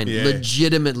grind Yeah.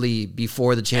 legitimately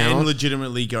before the channel. And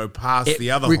legitimately go past It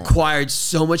the other horn. required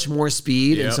so much more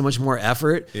speed and Yep. so much more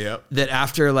effort Yep. that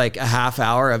after like a half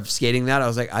hour of skating that, I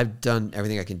was like, I've done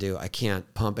everything I can do. I can't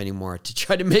pump anymore to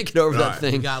try to make it over Right. that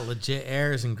we thing. got legit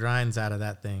airs and grinds out of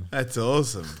that thing. That's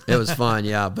awesome. It was fun,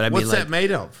 yeah. But I mean, What's like, that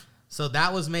made of? So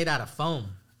that was made out of foam.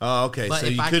 Oh, okay. But So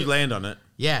if you I could could- land on it.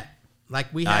 Yeah.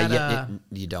 Like we had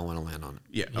you don't want to land on it.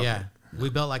 Yeah. Okay. yeah. We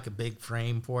built like a big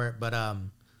frame for it, but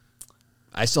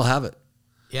I still have it.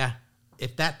 yeah.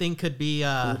 If that thing could be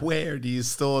Where do you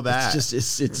store that? It's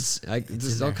just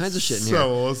there's all there. kinds of shit in so here.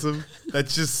 awesome.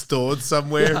 That's just stored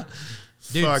somewhere. Yeah.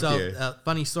 dude, Fuck so yeah.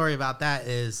 funny story about that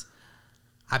is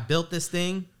I built this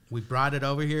thing, we brought it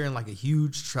over here in like a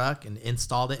huge truck and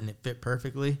installed it and it fit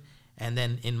perfectly. And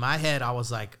then in my head I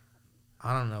was like,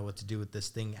 I don't know what to do with this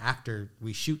thing after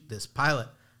we shoot this pilot.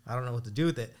 I don't know what to do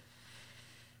with it.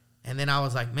 And then I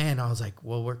was like,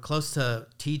 well, we're close to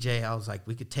TJ. I was like,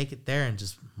 we could take it there and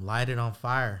just light it on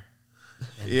fire.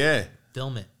 And Yeah.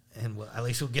 film it. And at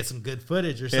least we'll get some good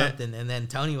footage or Yeah. something. And then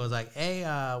Tony was like, hey,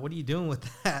 what are you doing with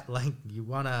that? Like, you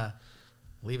want to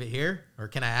leave it here? Or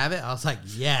can I have it? I was like,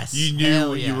 yes. You knew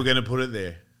hell you yeah. were going to put it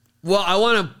there. Well, I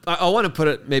want to put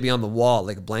it maybe on the wall,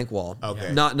 like a blank wall.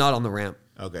 Okay. Not on the ramp.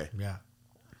 Okay. Yeah.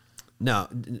 No,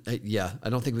 yeah, I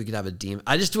don't think we could have a demon.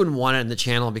 I just wouldn't want it in the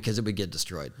channel because it would get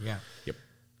destroyed. Yeah. Yep.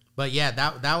 But yeah,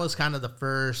 that was kind of the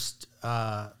first,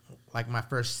 like my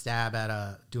first stab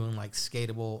at doing like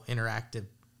interactive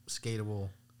skatable.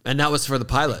 And that was for the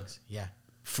pilot. Things.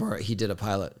 Yeah. He did a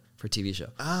pilot for a TV show.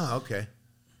 Ah, okay.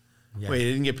 Yeah. Wait, it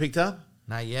didn't get picked up?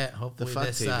 Not yet. Hopefully fuck,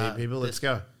 this, TV people? Let's this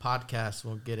go. podcast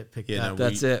will get it picked Yeah, up. no,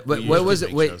 That's we- it. we Wait, what usually was it?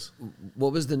 make Wait, shows.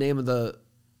 what was the name of the?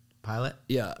 Pilot?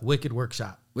 Yeah, Wicked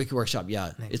Workshop. Wicked Workshop.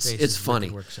 Yeah, Next face it's is funny.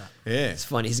 Wicked Workshop. Yeah. It's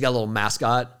funny. He's got a little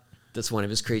mascot. That's one of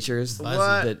his creatures. Buzzy.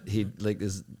 What? That he like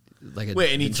is like a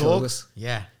Wait, and he ventriloquist. talks?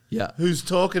 Yeah. Yeah. Who's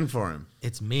talking for him?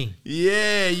 It's me.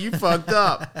 Yeah, you fucked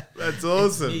up. That's It's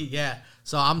awesome. me, yeah.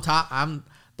 So I'm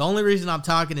the only reason I'm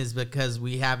talking is because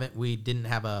we didn't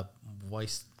have a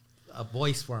voice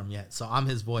for him yet. So I'm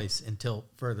his voice until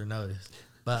further notice.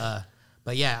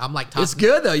 But yeah, I'm like talking. It's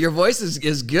good though. Your voice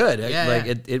is good. Yeah, Like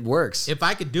yeah. it works. If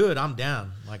I could do it, I'm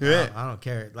down. Like Yeah. I don't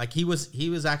care. Like he was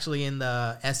actually in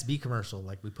the SB commercial.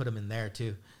 Like we put him in there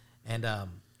too, and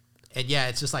yeah,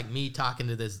 it's just like me talking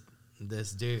to this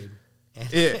dude.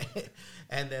 And, Yeah.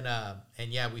 and then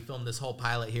and yeah, we filmed this whole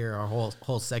pilot here, our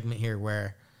whole segment here,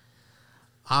 where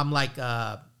I'm like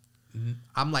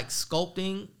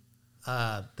sculpting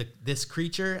this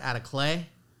creature out of clay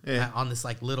on this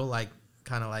like little like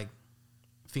kind of like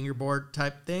fingerboard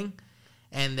type thing.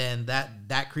 And then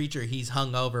that creature, he's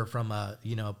hung over from a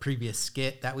previous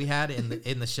skit that we had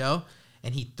in the show,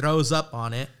 and he throws up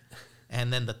on it,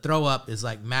 and then the throw up is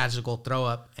like magical throw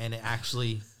up, and it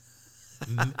actually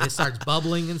it starts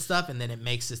bubbling and stuff, and then it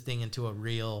makes this thing into a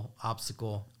real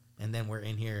obstacle, and then we're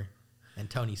in here, and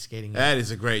Tony's skating. That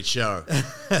is a great show.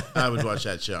 I would watch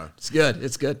that show. It's good.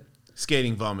 It's good.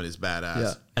 Skating vomit is badass.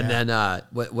 Yeah. And then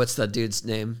what's that dude's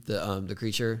name? The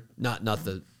creature, not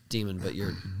the demon, but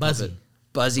your Buzzy.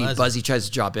 Buzzy tries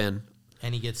to drop in,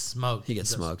 and he gets smoked. He gets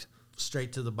smoked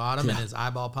straight to the bottom, and his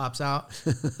eyeball pops out.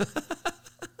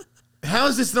 How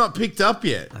is this not picked up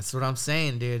yet? That's what I'm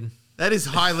saying, dude. That is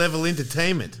high level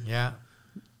entertainment. Yeah.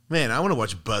 Man, I want to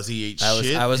watch Buzzy eat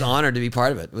shit. I was honored to be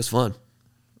part of it. It was fun.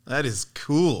 That is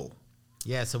cool.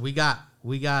 Yeah, so we got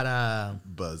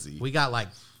Buzzy. We got like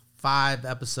 5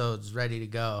 episodes ready to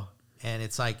go. And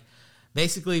it's like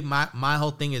basically my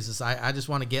whole thing is I just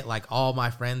want to get like all my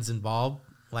friends involved,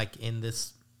 like in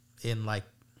like,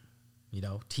 you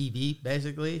know, TV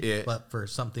basically. Yeah. But for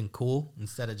something cool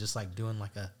instead of just like doing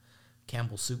like a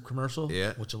Campbell soup commercial,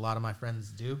 yeah, which a lot of my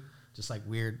friends do, just like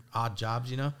weird odd jobs,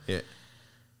 you know. Yeah.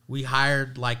 We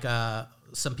hired like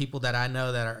some people that I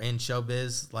know that are in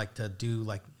showbiz, like to do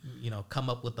like, you know, come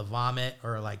up with the vomit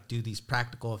or like do these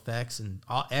practical effects, and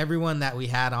everyone that we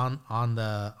had on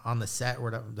the set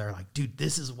were they're like, dude,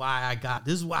 this is why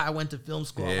I went to film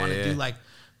school. I want to do like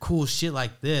cool shit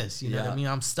like this. You know what I mean?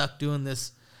 I'm stuck doing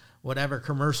this whatever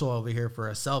commercial over here for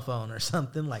a cell phone or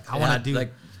something. Like I want to do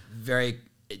like very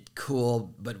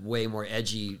cool but way more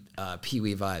edgy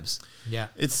Pee-wee vibes. Yeah.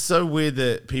 It's so weird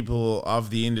that people of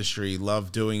the industry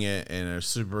love doing it and are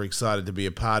super excited to be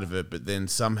a part of it, but then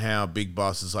somehow Big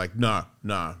Boss is like, no,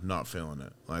 not feeling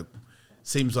it. Like,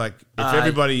 seems like if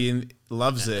everybody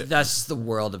loves it. That's the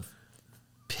world of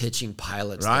pitching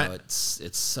pilots, right? Though.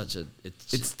 It's such a...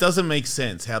 It doesn't make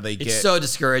sense how they get... It's so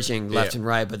discouraging left and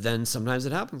right, but then sometimes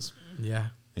it happens. Yeah.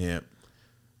 Yeah.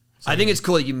 I think it's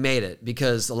cool that you made it,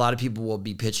 because a lot of people will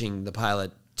be pitching the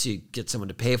pilot to get someone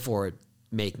to pay for it,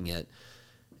 making it,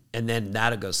 and then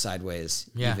that'll go sideways,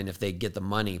 even if they get the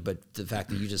money. But the fact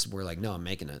that you just were like, no, I'm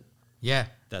making it. Yeah.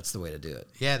 That's the way to do it.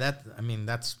 Yeah,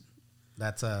 that's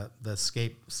the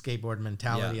skateboard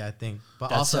mentality, I think. But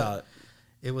that's also,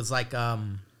 it was like I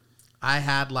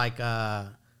had like I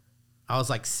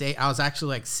was actually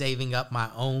like saving up my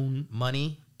own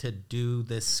money to do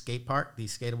this skate park,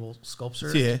 these skatable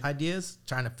sculpture ideas,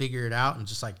 trying to figure it out, and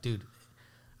just like, dude,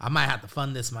 I might have to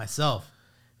fund this myself.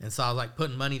 And so I was like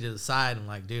putting money to the side and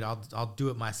like, dude, I'll do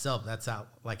it myself. That's how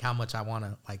much I want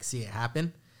to like see it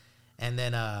happen. And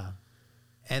then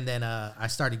I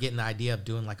started getting the idea of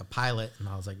doing like a pilot, and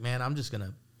I was like, man, I'm just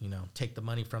gonna, you know, take the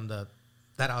money from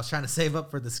that I was trying to save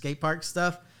up for the skate park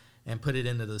stuff and put it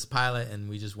into this pilot, and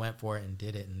we just went for it and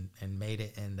did it and made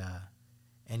it.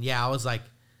 And yeah, I was like,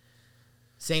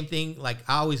 same thing. Like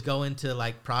I always go into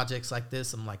like projects like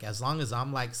this, I'm like, as long as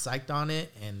I'm like psyched on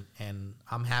it and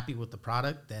I'm happy with the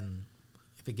product, then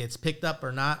if it gets picked up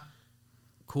or not,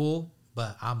 cool.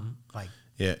 But I'm like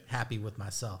happy with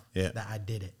myself that I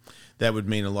did it. That would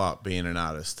mean a lot, being an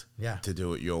artist. Yeah. To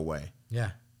do it your way.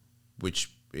 Yeah.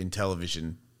 Which in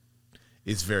television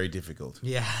is very difficult.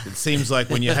 Yeah. It seems like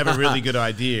when you have a really good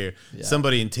idea,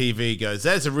 somebody in TV goes,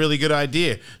 that's a really good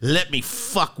idea. Let me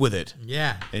fuck with it.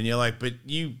 Yeah. And you're like, but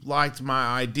you liked my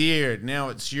idea. Now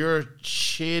it's your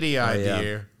shitty idea.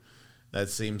 Yeah. That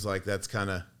seems like that's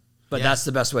kind of... But that's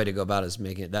the best way to go about it, is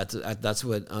making it. That's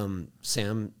what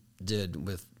Sam did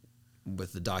with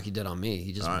the doc he did on me.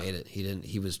 He just made it.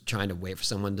 He was trying to wait for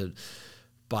someone to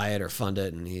buy it or fund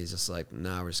it, and he's just like,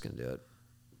 nah, we're just going to do it.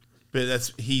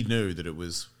 But he knew that it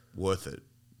was worth it.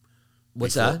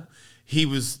 What's that? He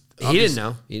didn't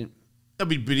know.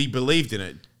 But he believed in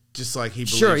it, just like he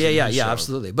believed Sure, in yeah, his show.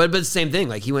 absolutely. But the same thing.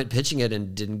 Like he went pitching it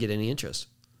and didn't get any interest.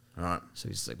 All right. So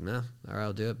he's like, nah, all right,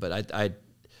 I'll do it. But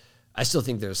I still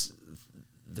think there's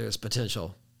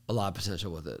potential, a lot of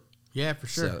potential with it. Yeah, for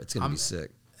sure. So it's gonna be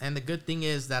sick. And the good thing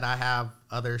is that I have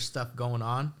other stuff going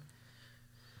on.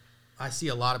 I see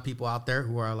a lot of people out there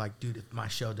who are like, dude, if my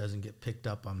show doesn't get picked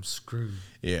up, I'm screwed.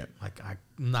 Yeah. Like, I'm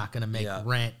not going to make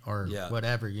rent or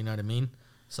whatever, you know what I mean?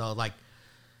 So, like,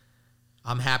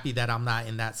 I'm happy that I'm not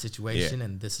in that situation.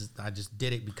 And I just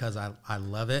did it because I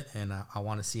love it, and I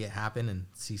want to see it happen and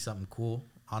see something cool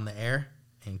on the air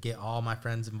and get all my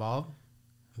friends involved.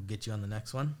 We'll get you on the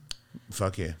next one.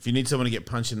 Fuck yeah. If you need someone to get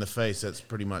punched in the face, that's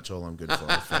pretty much all I'm good for,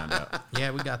 I found out.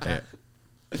 Yeah, we got that.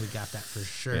 Yeah. We got that for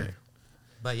sure. Yeah.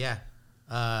 But yeah,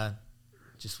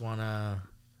 just want to,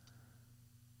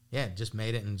 just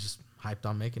made it and just hyped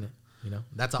on making it. You know,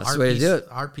 that's an art the way piece. to do it.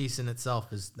 Art piece in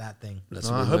itself is that thing.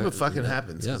 I hope it fucking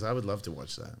happens, because I would love to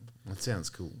watch that. That sounds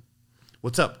cool.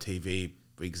 What's up, TV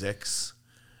execs?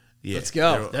 Yeah, let's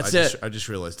go. That's it. I just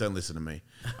realized, don't listen to me.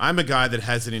 I'm a guy that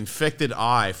has an infected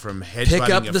eye from headbutting Pick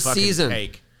up a the fucking season.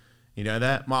 cake You know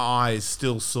that? My eye is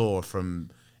still sore from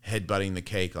headbutting the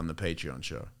cake on the Patreon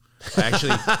show. I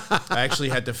actually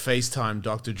had to FaceTime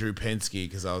Dr. Drew Pensky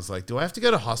because I was like, do I have to go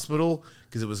to hospital?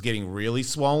 Because it was getting really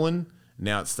swollen.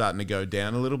 Now it's starting to go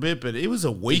down a little bit, but it was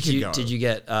a week ago. Did you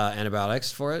get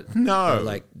antibiotics for it? No. Or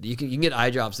like you can get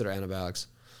eye drops that are antibiotics.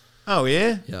 Oh,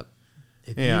 yeah? Yep.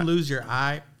 If you lose your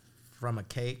eye from a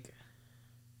cake,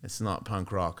 it's not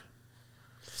punk rock.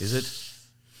 Is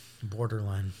it?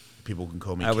 Borderline. People can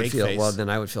call me I would cake feel face. Well, then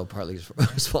I would feel partly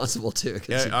responsible too.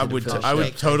 Yeah, I would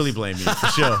totally blame you for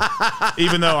sure.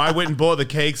 Even though I went and bought the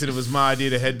cakes and it was my idea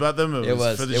to headbutt them, it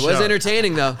was for the show. It was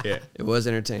entertaining though. Yeah, it was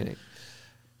entertaining.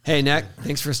 Hey, Nick,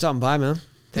 thanks for stopping by, man.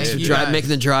 Thanks for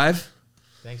making the drive.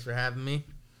 Thanks for having me.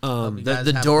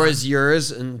 The door is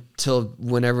yours until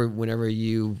whenever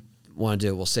you want to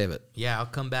do it. We'll save it. Yeah, I'll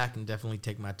come back and definitely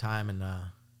take my time and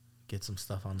get some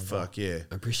stuff on the go. Fuck yeah.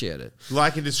 I appreciate it.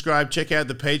 Like and describe, check out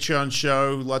the Patreon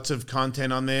show. Lots of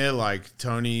content on there, like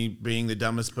Tony being the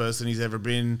dumbest person he's ever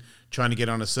been, trying to get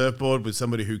on a surfboard with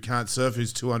somebody who can't surf,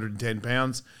 who's 210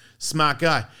 pounds. Smart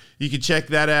guy. You can check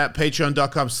that out,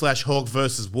 patreon.com/Hawk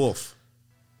versus Wolf.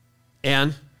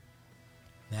 And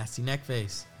Nasty neck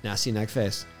face. Nasty neck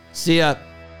face. See ya.